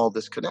amazing how all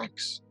this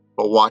connects.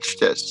 But watch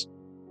this.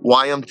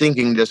 Why I'm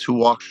thinking this, who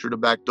walks through the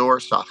back door?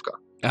 Safka.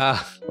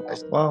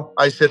 Wow.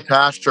 I said,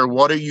 Pastor,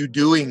 what are you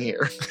doing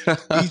here?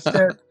 He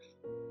said,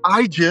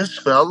 I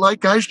just felt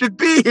like I should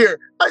be here.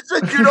 I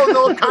said, you don't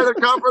know what kind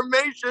of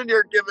confirmation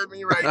you're giving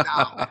me right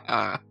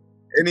now.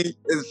 And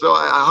so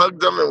I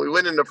hugged him, and we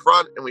went in the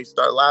front, and we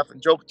started laughing,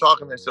 joking,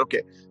 talking. And I said,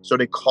 okay. So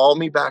they called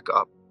me back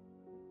up,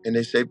 and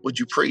they said, would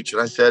you preach?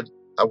 And I said,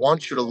 I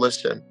want you to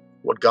listen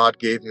what God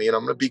gave me, and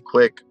I'm going to be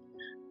quick.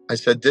 I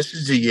said, this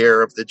is the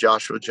year of the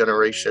Joshua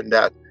generation,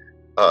 that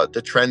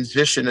the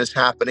transition is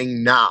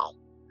happening now.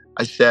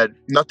 I said,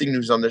 nothing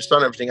new's under the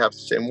sun. Everything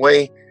happens the same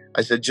way.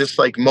 I said, just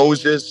like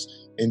Moses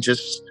and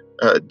just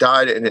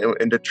died,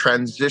 and the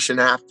transition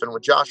happened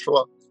with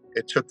Joshua.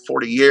 It took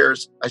 40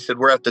 years. I said,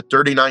 we're at the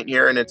 39th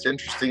year, and it's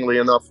interestingly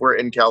enough, we're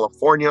in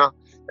California.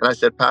 And I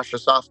said, Pastor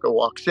Safka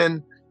walks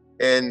in,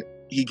 and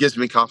he gives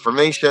me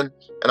confirmation.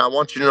 And I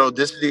want you to know,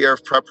 this is the year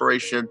of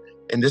preparation,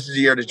 and this is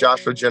the year of the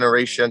Joshua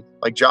generation.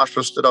 Like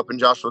Joshua stood up in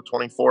Joshua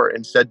 24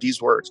 and said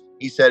these words.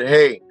 He said,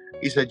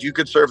 you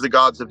could serve the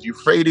gods of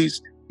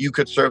Euphrates. You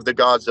could serve the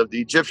gods of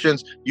the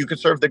Egyptians. You could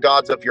serve the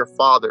gods of your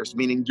fathers,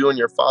 meaning doing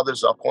your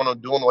father's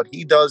zakono, doing what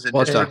he does in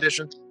his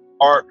tradition.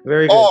 Or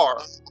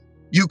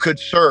you could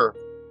serve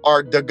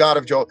the God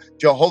of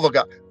Jehovah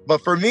God.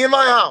 But for me and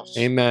my house,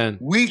 amen,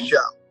 we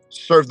shall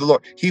serve the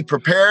Lord. He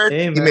prepared.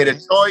 Amen. He made a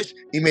choice.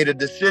 He made a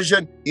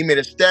decision. He made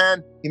a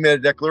stand. He made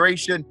a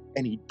declaration,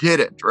 and he did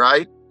it,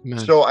 right?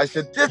 Amen. So I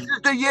said, this is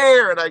the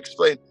year. And I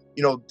explained,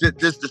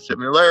 this the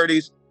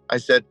similarities. I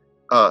said,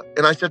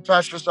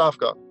 Pastor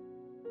Safka,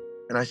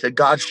 and I said,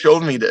 God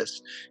showed me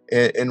this,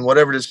 and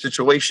whatever the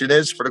situation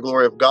is, for the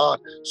glory of God.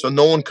 So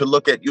no one could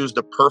look at you as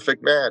the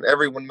perfect man.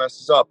 Everyone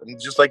messes up. And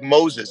just like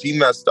Moses, he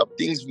messed up.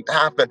 Things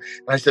happen.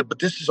 And I said, but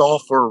this is all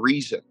for a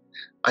reason.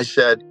 I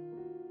said,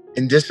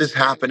 and this is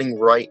happening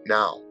right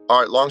now.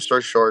 All right, long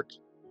story short,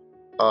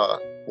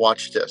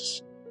 watch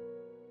this.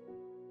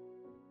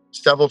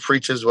 Stevel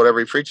preaches whatever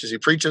he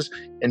preaches,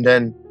 and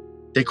then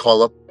they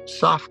call up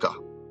Safka.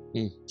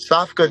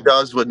 Safka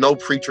does what no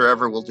preacher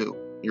ever will do.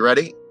 You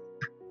ready?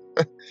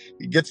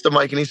 He gets the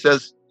mic and he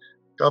says,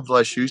 God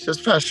bless you. He says,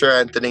 Pastor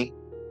Anthony,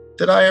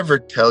 did I ever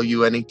tell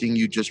you anything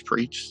you just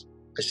preached?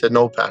 I said,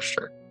 no,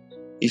 Pastor.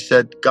 He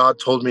said, God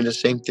told me the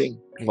same thing.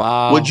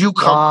 Wow. Would you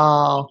come?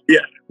 Wow.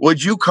 Yeah.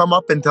 Would you come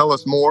up and tell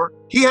us more?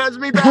 He has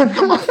me back.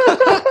 Come on.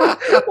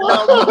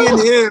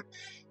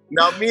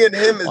 Now me and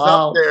him is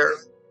up there.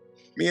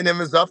 Me and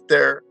him is up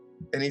there.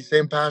 And he's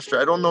saying, Pastor,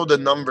 I don't know the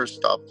number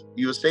stuff.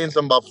 You were saying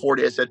something about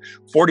 40. I said,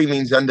 40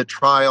 means end of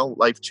trial,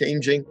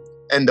 life-changing,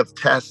 end of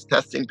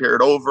testing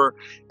period over.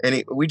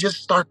 And we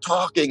just start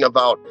talking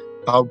about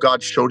how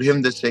God showed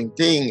him the same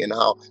thing, and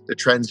how the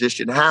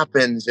transition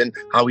happens, and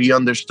how he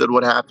understood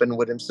what happened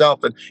with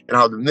himself, and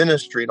how the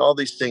ministry and all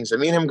these things.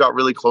 Me and him got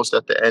really close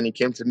at the end. He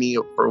came to me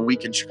for a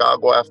week in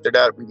Chicago. After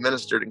that, we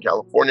ministered in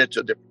California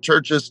to different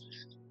churches.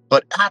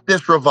 But at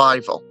this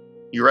revival,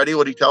 you ready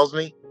what he tells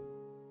me?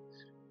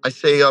 I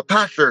say,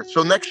 Pastor,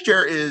 so next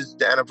year is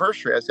the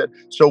anniversary. I said,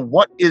 so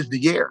what is the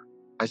year?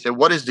 I said,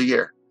 what is the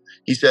year?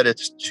 He said,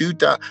 it's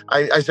 2000.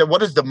 I said,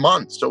 what is the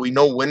month? So we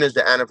know when is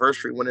the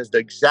anniversary, when is the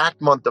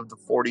exact month of the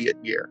 40th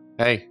year.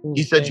 Hey.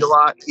 He said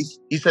July.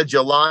 He said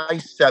July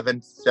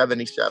 7th,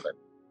 77.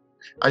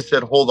 I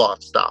said, hold on,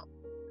 stop.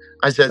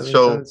 I said,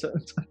 so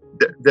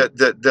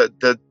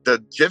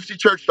the Gypsy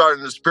Church started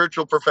in the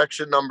spiritual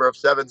perfection number of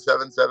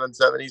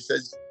 7777. He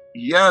says,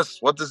 yes.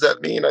 What does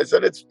that mean? I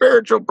said, it's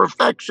spiritual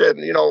perfection,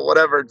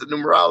 whatever, the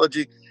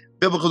numerology,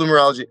 biblical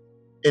numerology.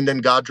 And then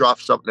God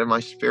dropped something in my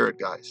spirit,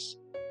 guys,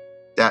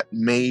 that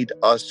made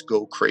us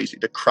go crazy.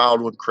 The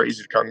crowd went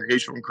crazy. The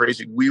congregation went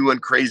crazy. We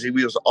went crazy.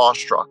 We was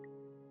awestruck.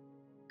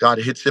 God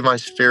hits in my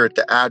spirit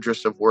the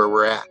address of where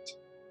we're at.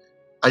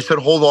 I said,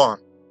 hold on.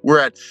 We're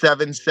at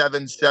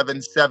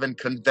 7777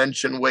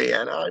 Convention Way,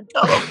 Anaheim,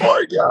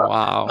 California.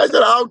 Wow. I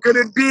said, how could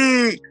it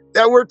be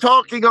that we're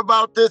talking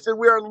about this and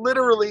we are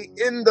literally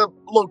in the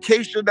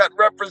location that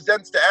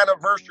represents the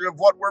anniversary of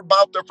what we're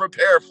about to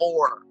prepare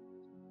for?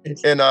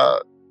 And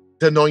the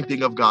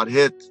anointing of God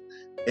hit,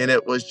 and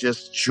it was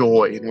just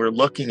joy. And we're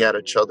looking at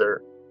each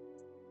other.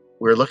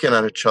 We're looking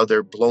at each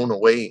other blown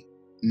away,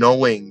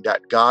 knowing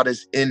that God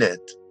is in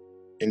it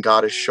and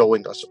God is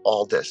showing us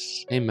all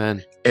this.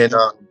 Amen. And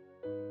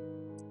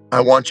I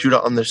want you to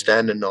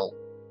understand and know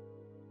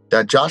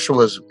that Joshua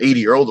was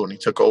 80-year-old when he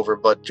took over,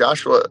 but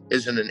Joshua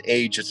isn't an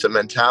age. It's a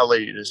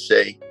mentality to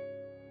say,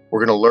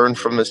 we're going to learn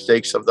from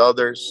mistakes of the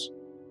others.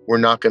 We're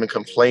not going to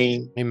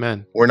complain.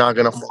 Amen. We're not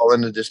going to fall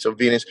into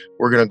disobedience.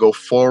 We're going to go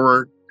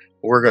forward.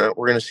 We're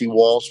going to see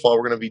walls fall.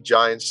 We're going to be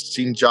giants,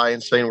 seeing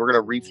giants saying, we're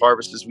going to reap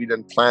harvests we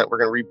didn't plant. We're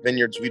going to reap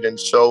vineyards we didn't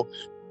sow.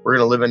 We're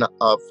going to live in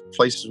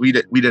places we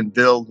didn't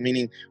build,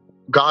 meaning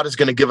God is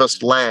going to give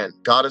us land.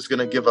 God is going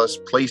to give us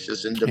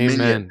places in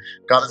dominion. Amen.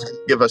 God is going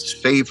to give us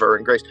favor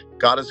and grace.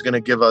 God is going to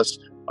give us,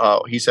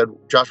 he said,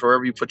 Joshua,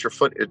 wherever you put your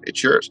foot,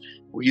 it's yours.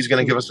 He's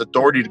going to give us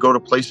authority to go to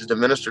places to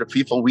minister to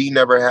people we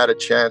never had a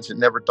chance and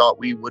never thought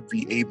we would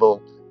be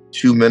able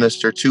to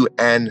minister to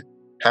and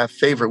have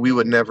favor. We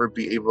would never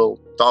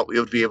thought we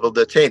would be able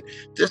to attain.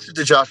 This is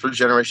the Joshua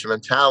generation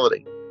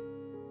mentality.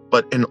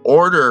 But in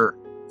order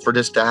for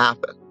this to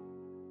happen,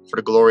 for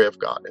the glory of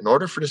God, in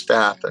order for this to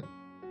happen,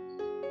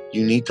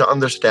 you need to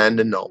understand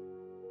and know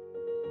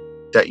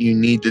that you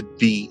need to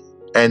be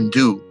and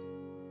do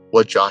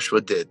what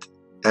Joshua did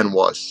and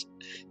was.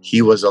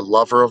 He was a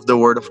lover of the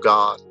word of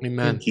God.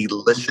 Amen. He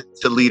listened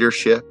to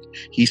leadership.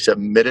 He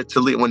submitted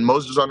to lead. When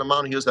Moses was on the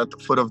mountain, he was at the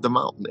foot of the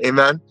mountain.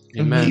 Amen.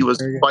 Amen. He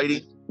was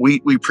fighting. We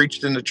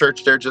preached in the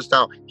church there just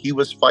now. He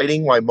was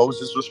fighting while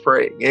Moses was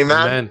praying.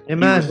 Amen.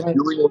 Amen. He was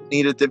doing what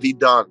needed to be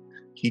done.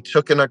 He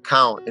took an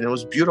account, and it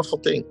was a beautiful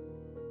thing.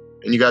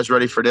 And you guys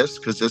ready for this?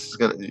 Because this is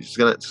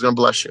gonna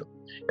bless you.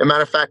 As a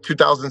matter of fact,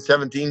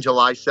 2017,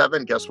 July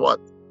 7, guess what?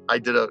 I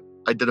did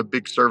a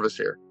big service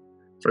here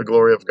for the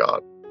glory of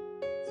God.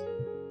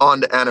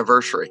 On the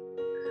anniversry,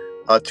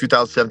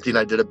 2017,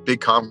 I did a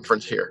big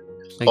conference here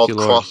called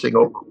Crossing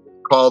Over,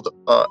 called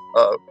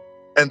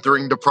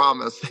Entering the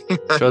Promise.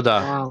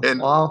 Wow.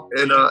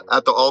 And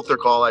at the altar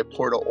call, I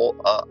poured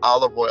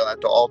olive oil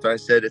at the altar. I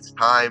said, it's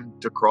time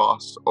to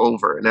cross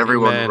over. And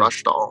everyone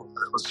rushed on.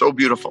 It was so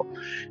beautiful.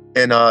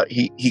 And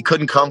he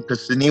couldn't come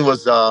because Sydney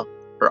was,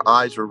 her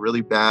eyes were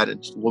really bad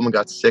and the woman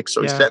got sick.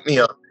 So he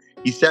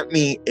sent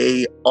me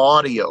a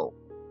audio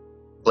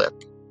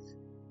clip.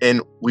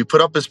 And we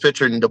put up his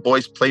picture and the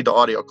boys played the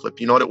audio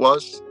clip. You know what it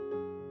was?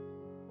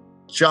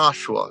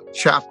 Joshua,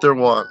 chapter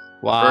 1.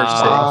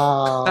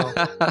 Wow.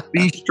 Verse 8.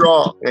 Be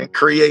strong and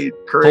create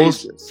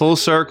courageous. Full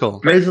circle.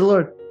 Praise the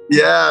Lord.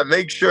 Yeah,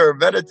 make sure.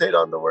 Meditate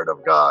on the word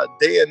of God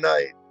day and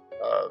night.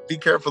 Be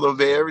careful to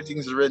obey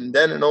everything's written.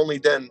 Then and only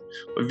then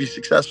will be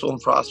successful and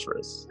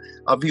prosperous.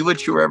 I'll be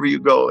with you wherever you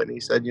go. And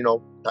he said,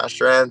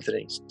 Pastor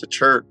Anthony, the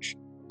church,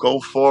 go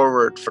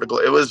forward for the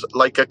glory. It was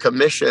like a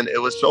commission.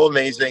 It was so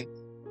amazing.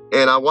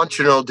 And I want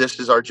you to know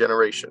this is our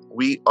generation.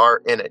 We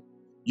are in it.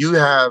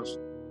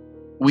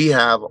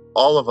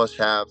 All of us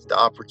have the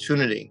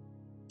opportunity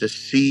to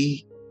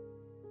see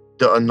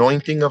the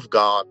anointing of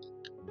God,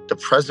 the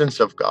presence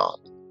of God,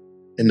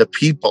 and the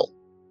people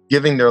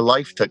giving their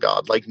life to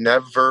God like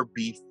never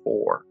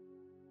before.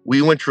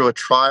 We went through a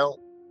trial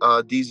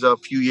these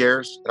few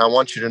years, and I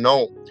want you to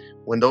know,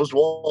 when those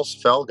walls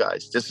fell,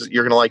 guys,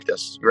 you're gonna like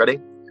this. You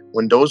ready?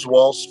 When those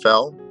walls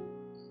fell,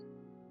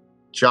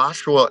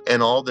 Joshua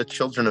and all the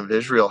children of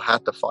Israel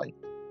had to fight.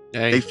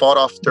 Hey. They fought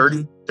off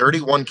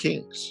 31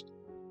 kings.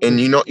 And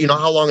you know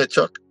how long it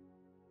took?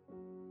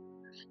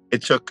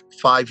 It took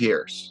 5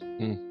 years.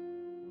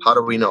 How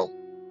do we know?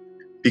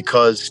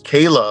 Because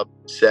Caleb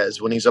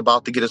says when he's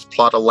about to get his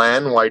plot of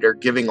land, while they're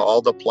giving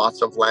all the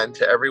plots of land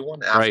to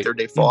everyone after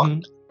they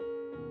fought,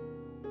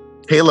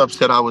 Caleb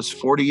said, I was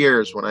 40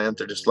 years when I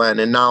entered this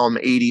land, and now I'm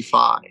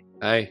 85.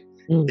 Hey.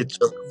 It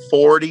took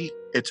 40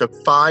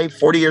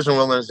 years in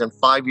wilderness and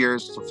 5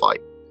 years to fight.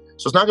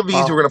 So it's not going to be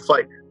easy. We're going to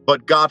fight,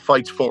 but God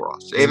fights for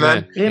us.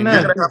 Amen. You're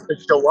going to have to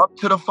show up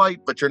to the fight,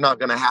 but you're not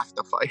going to have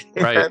to fight.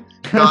 Amen.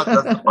 Right. God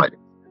does the fighting.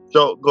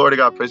 So glory to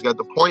God, praise God.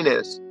 The point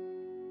is,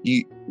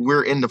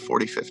 we're in the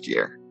 45th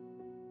year.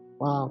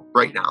 Wow.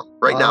 Right now,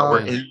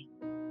 we're in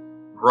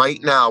right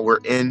now we're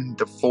in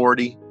the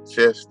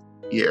 45th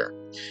year.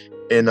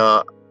 And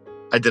I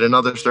did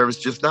another service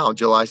just now,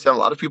 July 7th. A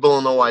lot of people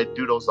don't know why I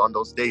do those on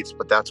those dates,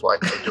 but that's why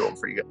I do them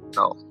for you guys to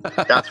know.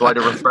 That's why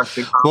the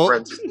Refreshing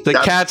Conference.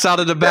 Well, cat's out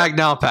of the bag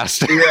now,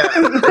 Pastor. Yeah,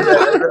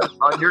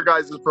 on your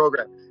guys'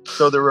 program.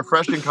 So the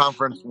Refreshing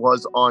Conference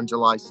was on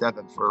July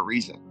 7th for a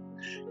reason,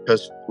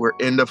 because we're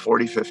in the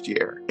 45th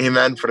year.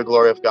 Amen, for the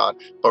glory of God.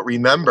 But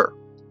remember,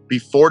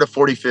 before the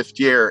 45th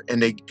year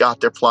and they got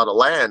their plot of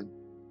land,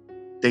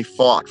 they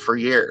fought for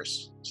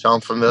years.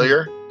 Sound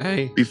familiar?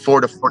 Hey.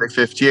 Before the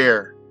 45th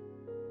year,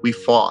 we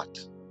fought.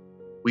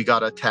 We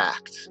got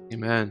attacked.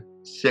 Amen.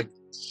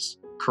 Sickness,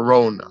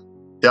 Corona,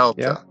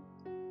 Delta. Yeah.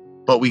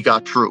 But we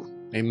got through.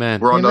 Amen.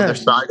 We're on the Amen. other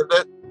side of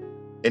it.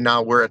 And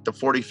now we're at the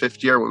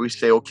 45th year where we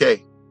say,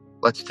 okay,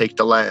 let's take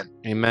the land.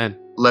 Amen.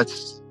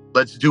 Let's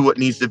do what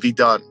needs to be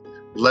done.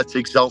 Let's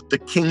exalt the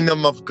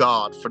kingdom of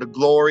God for the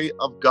glory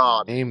of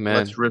God. Amen.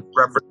 Let's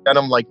represent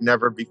him like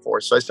never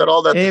before. So I said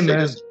all that to say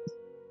this.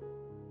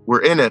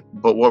 We're in it,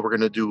 but what we're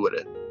going to do with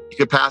it.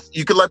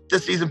 You could let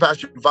this season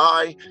pass you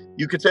by.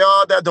 You could say,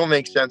 oh, that don't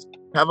make sense.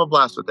 Have a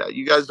blast with that.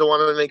 You guys don't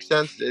want it to make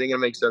sense. It ain't going to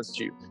make sense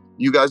to you.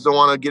 You guys don't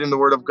want to get in the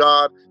word of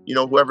God.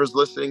 Whoever's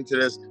listening to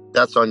this,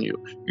 that's on you.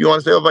 If you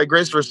want to say, oh, by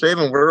grace we're saved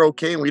and we're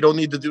okay and we don't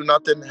need to do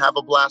nothing, have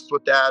a blast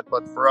with that.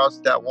 But for us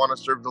that want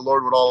to serve the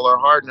Lord with all our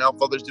heart and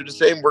help others do the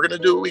same, we're going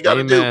to do what we got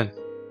to do.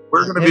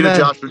 We're going to be the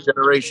Joshua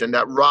generation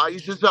that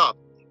rises up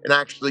and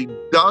actually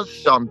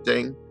does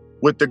something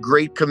with the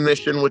Great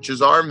Commission, which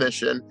is our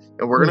mission.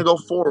 And we're going to go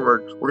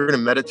forward. We're going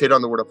to meditate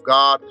on the word of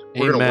God.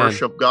 We're going to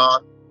worship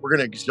God. We're going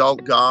to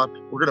exalt God.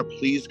 We're going to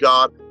please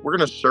God. We're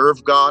going to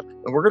serve God.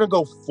 And we're going to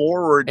go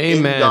forward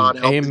in God,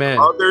 helping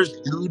others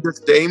do the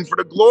same for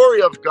the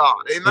glory of God.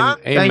 Amen?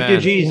 Amen. Thank you,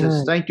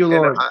 Jesus. Thank you,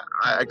 Lord. And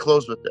I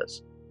close with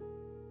this.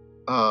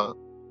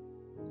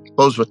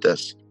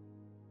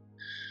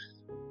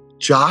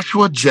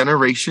 Joshua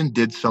generation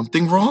did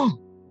something wrong.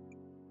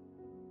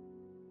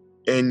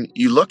 And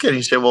you look at it and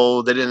you say,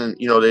 well, they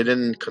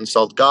didn't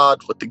consult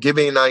God with the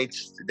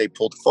Gibeonites. They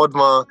pulled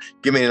Fodma.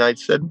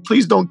 Gibeonites said,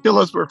 please don't kill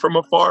us. We're from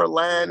a far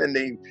land. And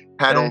they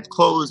had old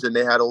clothes and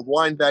they had old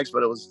wine bags,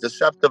 but it was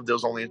deceptive. There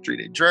was only a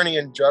 3-day journey.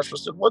 And Joshua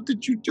said, what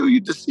did you do?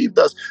 You deceived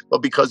us. But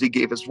because he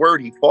gave his word,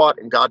 he fought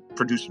and God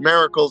produced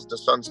miracles. The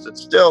sun stood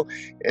still.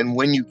 And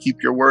when you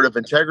keep your word of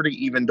integrity,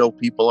 even though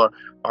people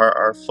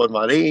are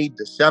Fodma,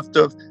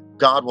 deceptive,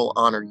 God will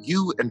honor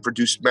you and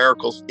produce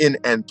miracles in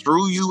and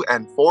through you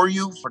and for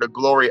you for the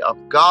glory of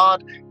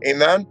God.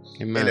 Amen.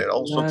 Amen. And it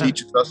also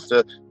teaches us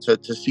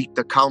to seek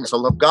the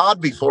counsel of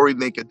God before we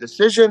make a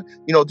decision.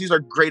 These are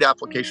great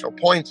applicational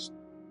points,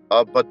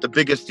 but the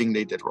biggest thing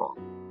they did wrong.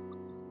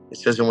 It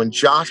says, and when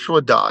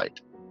Joshua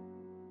died,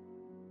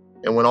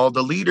 and when all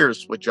the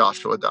leaders with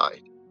Joshua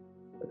died,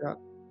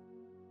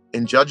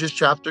 in Judges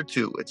chapter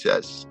 2, it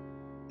says,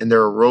 and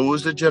there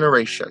arose a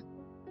generation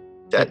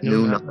that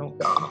knew not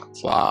God.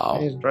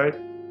 Wow. Right.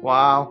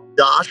 Wow.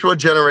 Joshua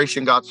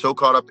generation got so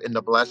caught up in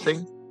the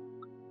blessing.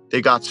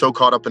 They got so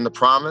caught up in the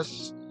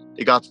promise.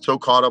 They got so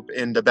caught up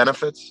in the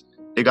benefits.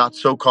 They got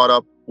so caught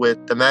up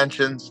with the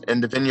mansions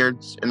and the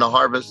vineyards and the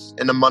harvest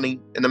and the money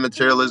and the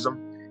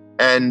materialism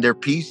and their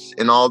peace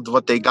and all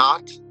what they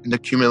got and the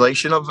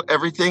accumulation of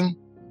everything.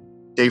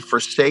 They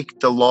forsake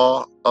the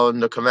law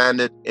and the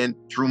commandment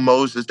through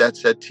Moses that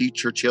said,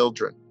 teach your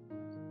children,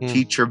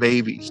 teach your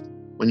babies.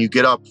 When you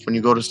get up, when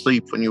you go to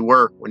sleep, when you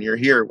work, when you're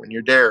here, when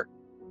you're there.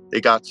 They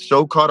got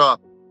so caught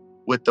up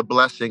with the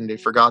blessing, they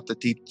forgot to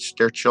teach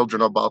their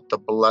children about the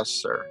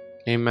blesser.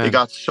 Amen. They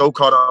got so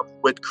caught up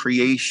with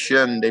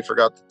creation, they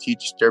forgot to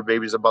teach their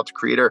babies about the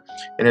Creator.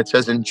 And it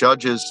says in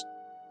Judges,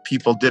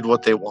 people did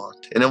what they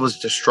want. And it was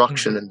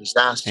destruction and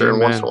disaster. Amen.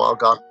 And once in a while,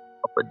 God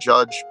up a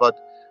judge. But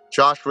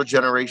Joshua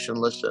generation,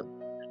 listen,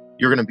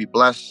 you're going to be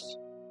blessed.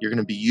 You're going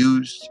to be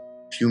used.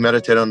 If you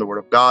meditate on the word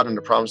of God and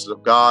the promises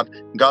of God,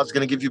 God's going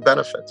to give you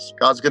benefits.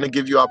 God's going to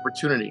give you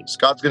opportunities.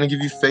 God's going to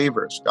give you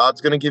favors. God's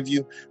going to give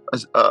you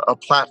a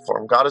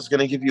platform. God is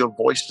going to give you a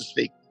voice to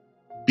speak.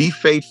 Be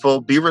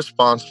faithful, be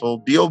responsible,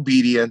 be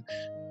obedient,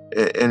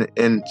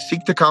 and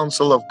seek the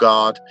counsel of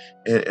God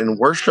and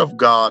worship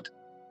God.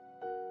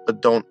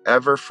 But don't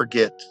ever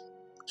forget,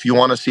 if you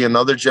want to see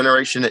another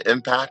generation to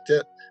impact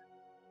it,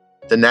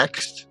 the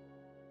next,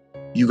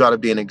 you got to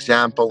be an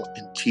example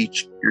and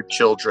teach your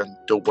children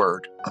the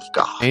word of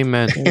God.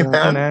 Amen.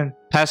 Amen.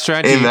 Pastor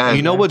Anthony, Amen.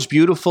 You know what's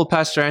beautiful,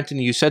 Pastor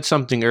Anthony? You said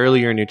something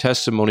earlier in your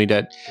testimony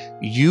that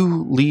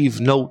you leave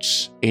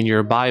notes in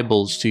your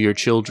Bibles to your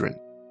children.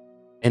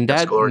 And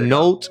that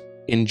note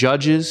in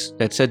Judges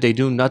that said they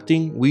do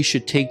nothing, we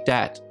should take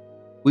that.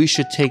 We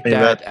should take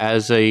Amen. that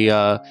as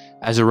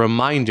a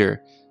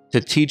reminder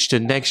to teach the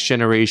next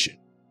generation.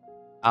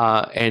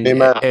 And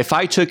Amen. if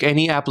I took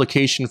any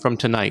application from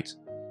tonight,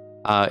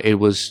 it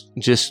was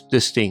just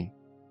this thing.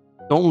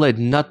 Don't let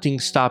nothing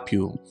stop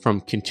you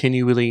from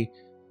continually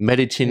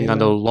meditating on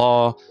the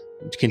law,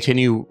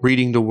 continue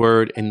reading the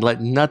word, and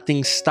let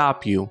nothing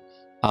stop you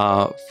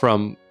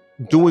from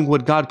doing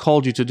what God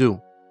called you to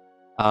do.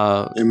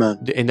 Amen.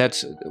 And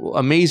that's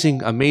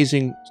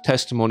amazing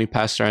testimony,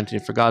 Pastor Anthony,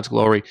 for God's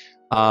glory.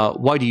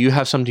 Why do you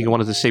have something you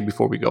wanted to say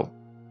before we go?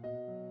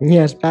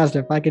 Yes, Pastor,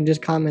 if I could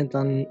just comment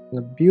on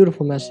the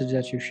beautiful message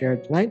that you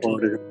shared tonight.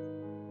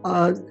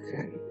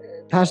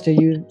 Pastor,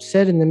 you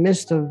said in the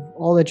midst of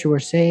all that you were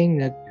saying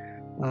that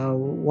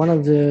one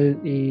of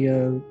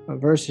the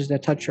verses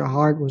that touched your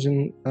heart was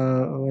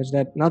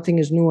that nothing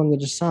is new under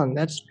the sun.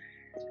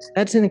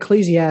 That's in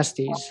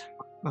Ecclesiastes.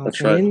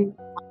 That's right.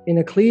 In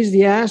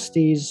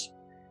Ecclesiastes,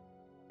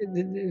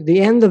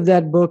 the end of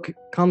that book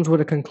comes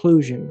with a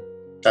conclusion.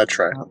 That's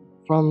right.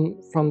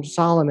 From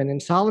Solomon, and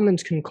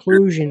Solomon's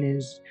conclusion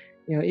is,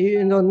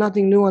 even though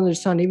nothing new under the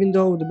sun, even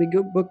though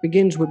the book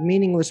begins with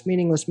meaningless,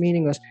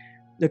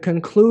 the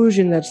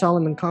conclusion that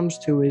Solomon comes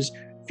to is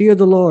fear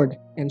the Lord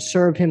and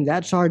serve Him.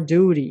 That's our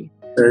duty.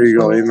 There you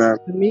go. Amen.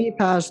 To me,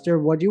 Pastor,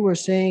 what you were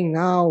saying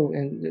now,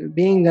 and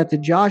being that the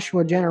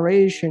Joshua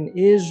generation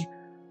is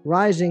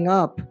rising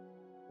up,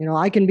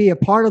 I can be a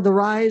part of the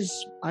rise.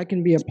 I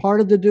can be a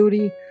part of the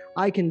duty.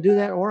 I can do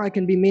that, or I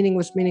can be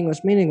meaningless,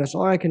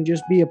 or I can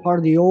just be a part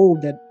of the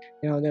old, that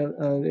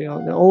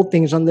the old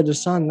things under the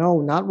sun.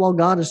 No, not while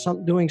God is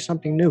doing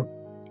something new.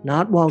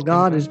 Not while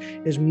God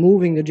is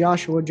moving the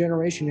Joshua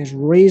generation, is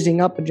raising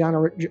up a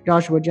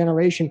Joshua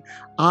generation.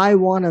 I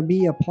want to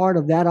be a part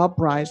of that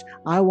uprise.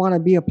 I want to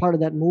be a part of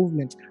that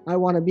movement. I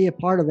want to be a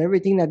part of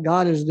everything that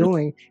God is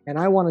doing. And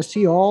I want to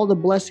see all the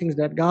blessings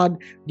that God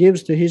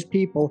gives to His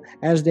people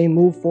as they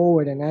move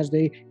forward and as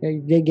they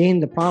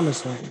gain the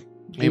promised land.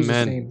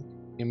 Amen.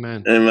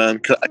 Amen. Amen.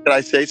 Could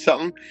I say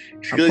something?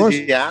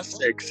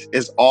 Ecclesiastics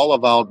is all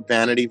about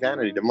vanity,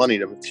 the money,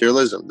 the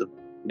materialism,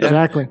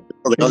 Exactly.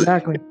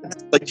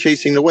 Like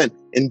chasing the wind.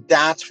 And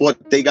that's what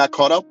they got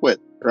caught up with,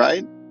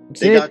 right?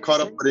 They got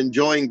caught up with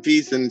enjoying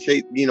peace and,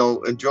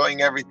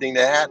 enjoying everything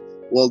they had.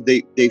 Well,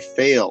 they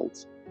failed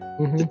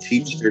to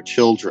teach their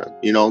children.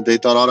 They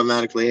thought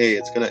automatically, hey,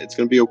 it's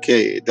gonna be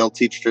okay. They'll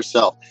teach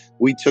themselves.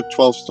 We took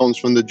 12 stones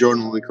from the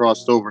Jordan when we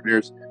crossed over.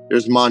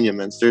 There's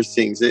monuments, there's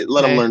things.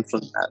 Let them learn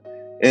from that.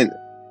 And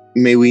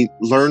may we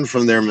learn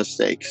from their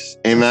mistakes.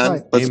 Amen.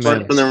 Right. Let's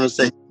learn from their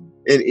mistakes.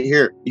 And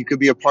here, you could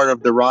be a part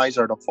of the rise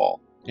or the fall.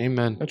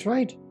 Amen. That's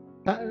right.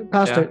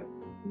 Pastor,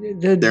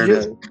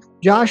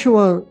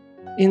 Joshua,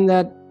 in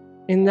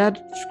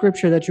that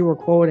scripture that you were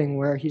quoting,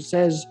 where he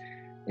says,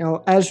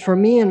 as for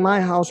me and my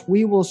house,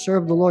 we will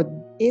serve the Lord.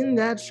 In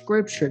that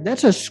scripture,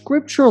 that's a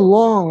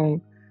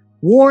scripture-long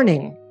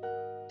warning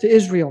to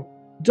Israel.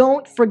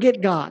 Don't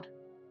forget God.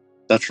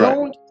 That's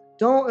right.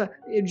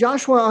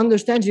 Joshua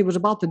understands he was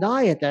about to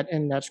die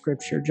in that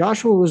scripture.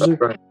 Joshua was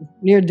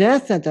near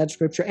death at that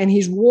scripture, and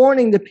he's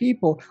warning the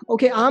people,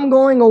 okay, I'm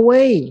going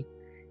away.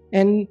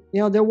 And,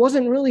 there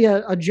wasn't really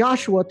a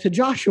Joshua to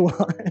Joshua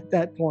at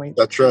that point.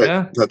 That's right.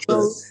 Yeah. That's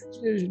right.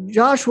 So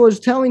Joshua is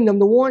telling them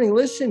the warning,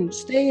 listen,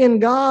 stay in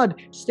God,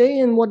 stay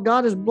in what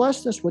God has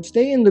blessed us with,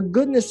 stay in the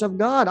goodness of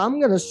God. I'm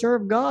going to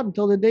serve God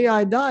until the day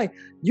I die.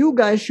 You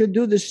guys should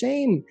do the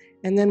same.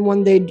 And then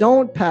when they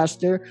don't,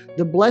 Pastor,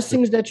 the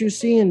blessings that you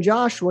see in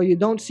Joshua, you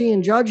don't see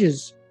in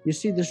Judges. You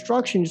see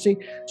destruction. You see,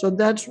 so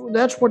that's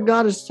what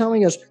God is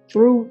telling us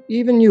through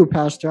even you,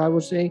 Pastor. I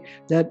would say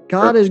that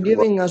God is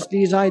giving us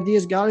these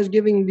ideas. God is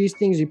giving these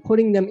things. He's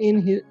putting them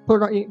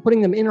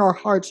in our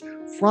hearts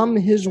from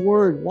His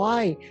Word.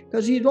 Why?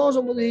 Because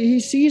He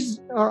sees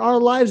our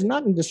lives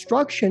not in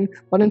destruction,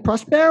 but in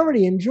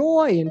prosperity and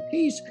joy and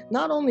peace.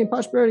 Not only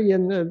prosperity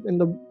in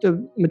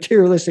the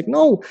materialistic.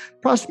 No,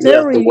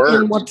 prosperity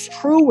in what's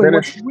true and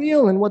what's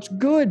real and what's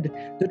good.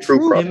 The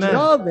truth,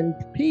 love, and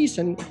peace,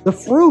 and the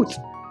fruit.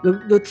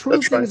 The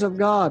true things of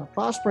God,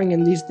 prospering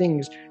in these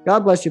things. God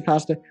bless you,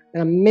 Pastor.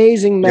 An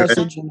amazing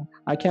message, and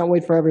I can't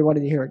wait for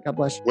everybody to hear it. God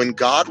bless you. When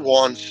God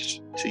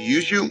wants to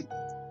use you,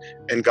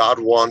 and God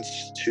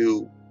wants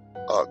to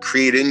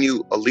create in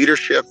you a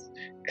leadership,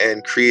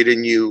 and create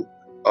in you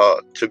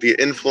to be an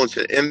influence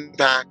and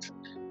impact,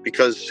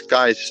 because,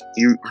 guys,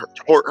 you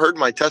heard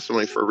my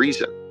testimony for a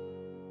reason.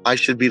 I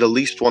should be the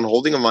least one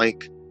holding a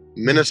mic,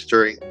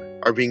 ministering,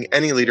 or being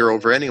any leader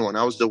over anyone.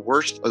 I was the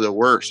worst of the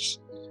worst.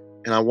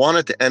 And I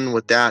wanted to end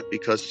with that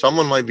because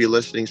someone might be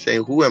listening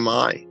saying, who am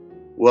I?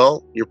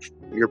 Well,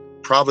 you're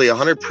probably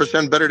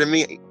 100% better than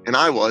me. And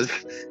I was.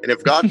 And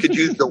if God could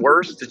use the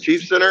worst to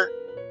chief sinner,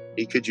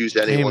 He could use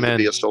anyone to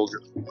be a soldier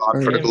of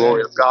God for the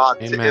glory of God,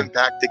 to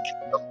impact the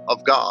kingdom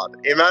of God.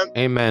 Amen?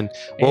 Amen.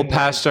 Well,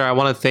 Pastor, I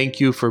want to thank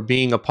you for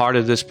being a part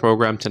of this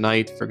program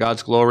tonight for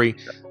God's glory.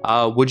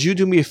 Would you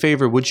do me a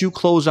favor? Would you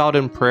close out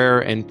in prayer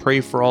and pray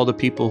for all the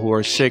people who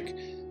are sick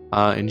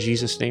in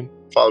Jesus' name?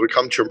 Father, we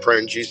come to you and pray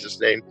in Jesus'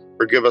 name.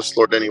 Forgive us,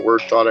 Lord, any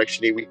word, thought,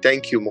 action. We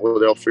thank you,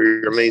 Model, for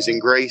your amazing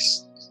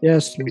grace.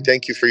 Yes. We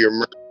thank you for your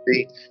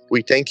mercy.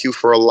 We thank you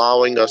for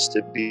allowing us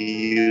to be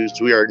used.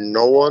 We are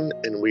no one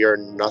and we are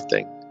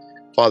nothing,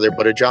 Father.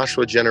 But a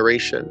Joshua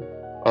generation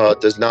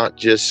does not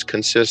just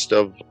consist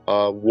of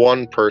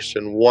one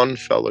person, one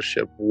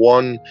fellowship,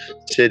 one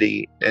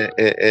city,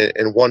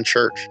 and one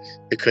church.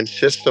 It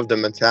consists of the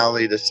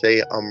mentality to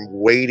say, I'm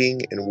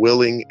waiting and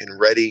willing and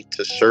ready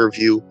to serve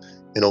you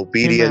in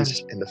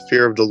obedience, in the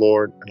fear of the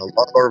Lord, and a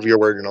lover of your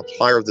word, and a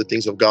applier of the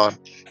things of God,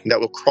 and that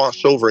will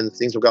cross over in the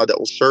things of God, that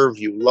will serve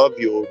you, love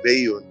you, obey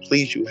you, and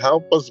please you.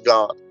 Help us,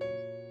 God,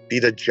 be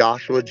the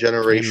Joshua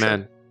generation.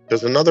 Amen.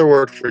 There's another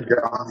word for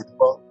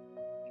Joshua,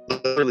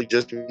 literally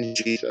just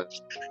means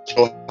Jesus.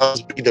 So help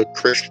us be the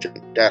Christian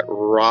that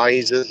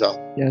rises up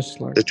Yes,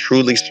 Lord. to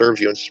truly serve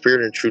you in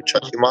spirit and truth,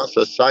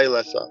 Chachimasa,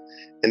 Silesa,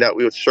 and that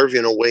we would serve you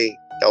in a way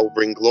that will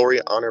bring glory,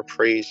 honor,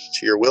 praise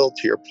to your will,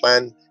 to your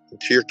plan, and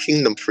to your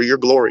kingdom for your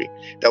glory,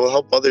 that will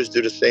help others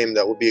do the same,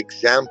 that will be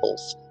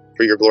examples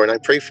for your glory. And I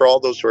pray for all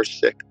those who are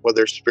sick,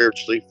 whether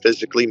spiritually,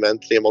 physically,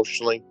 mentally,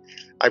 emotionally.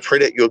 I pray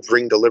that you would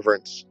bring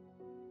deliverance.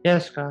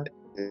 Yes, God.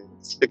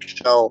 Sick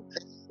shall,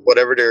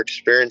 whatever they're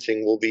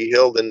experiencing, will be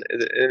healed, and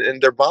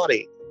their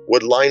body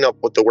would line up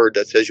with the word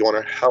that says you want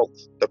our health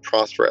to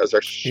prosper as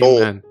our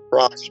soul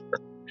prosper.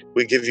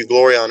 We give you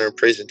glory, honor, and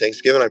praise and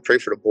thanksgiving. I pray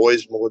for the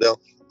boys, Mogadel.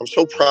 I'm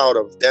so proud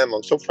of them.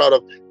 I'm so proud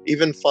of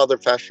even Father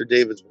Pastor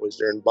David's boys.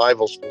 They're in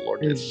Bible school,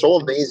 Lord. It's so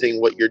amazing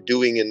what you're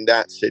doing in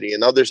that city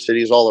and other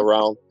cities all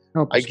around.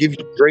 I give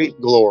you great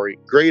glory,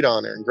 great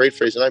honor, and great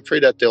praise. And I pray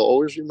that they'll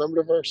always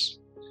remember the verse.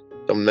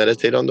 They'll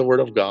meditate on the word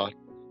of God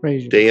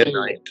day and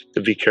night,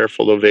 to be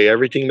careful to obey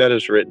everything that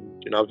is written.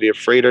 Do not be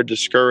afraid or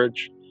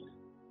discouraged.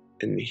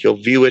 And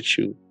he'll be with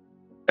you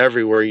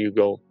everywhere you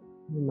go.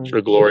 Amen. For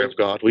the glory of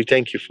God. We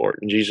thank you for it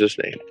in Jesus'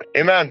 name.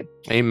 Amen.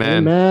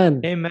 Amen.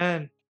 Amen.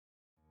 Amen.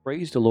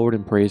 Praise the Lord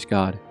and praise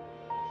God.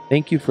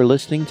 Thank you for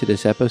listening to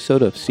this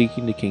episode of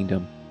Seeking the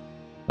Kingdom.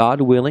 God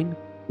willing,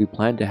 we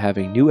plan to have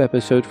a new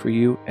episode for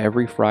you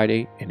every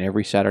Friday and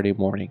every Saturday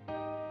morning.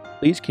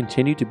 Please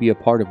continue to be a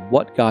part of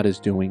what God is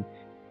doing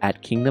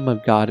at Kingdom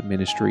of God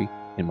Ministry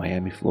in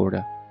Miami,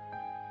 Florida.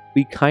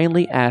 We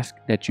kindly ask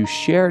that you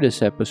share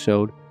this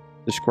episode,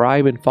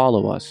 subscribe, and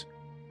follow us.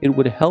 It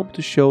would help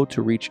the show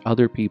to reach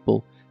other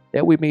people,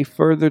 that we may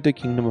further the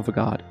kingdom of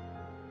God.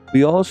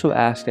 We also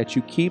ask that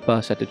you keep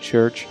us at the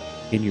church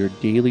in your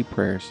daily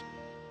prayers.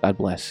 God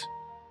bless.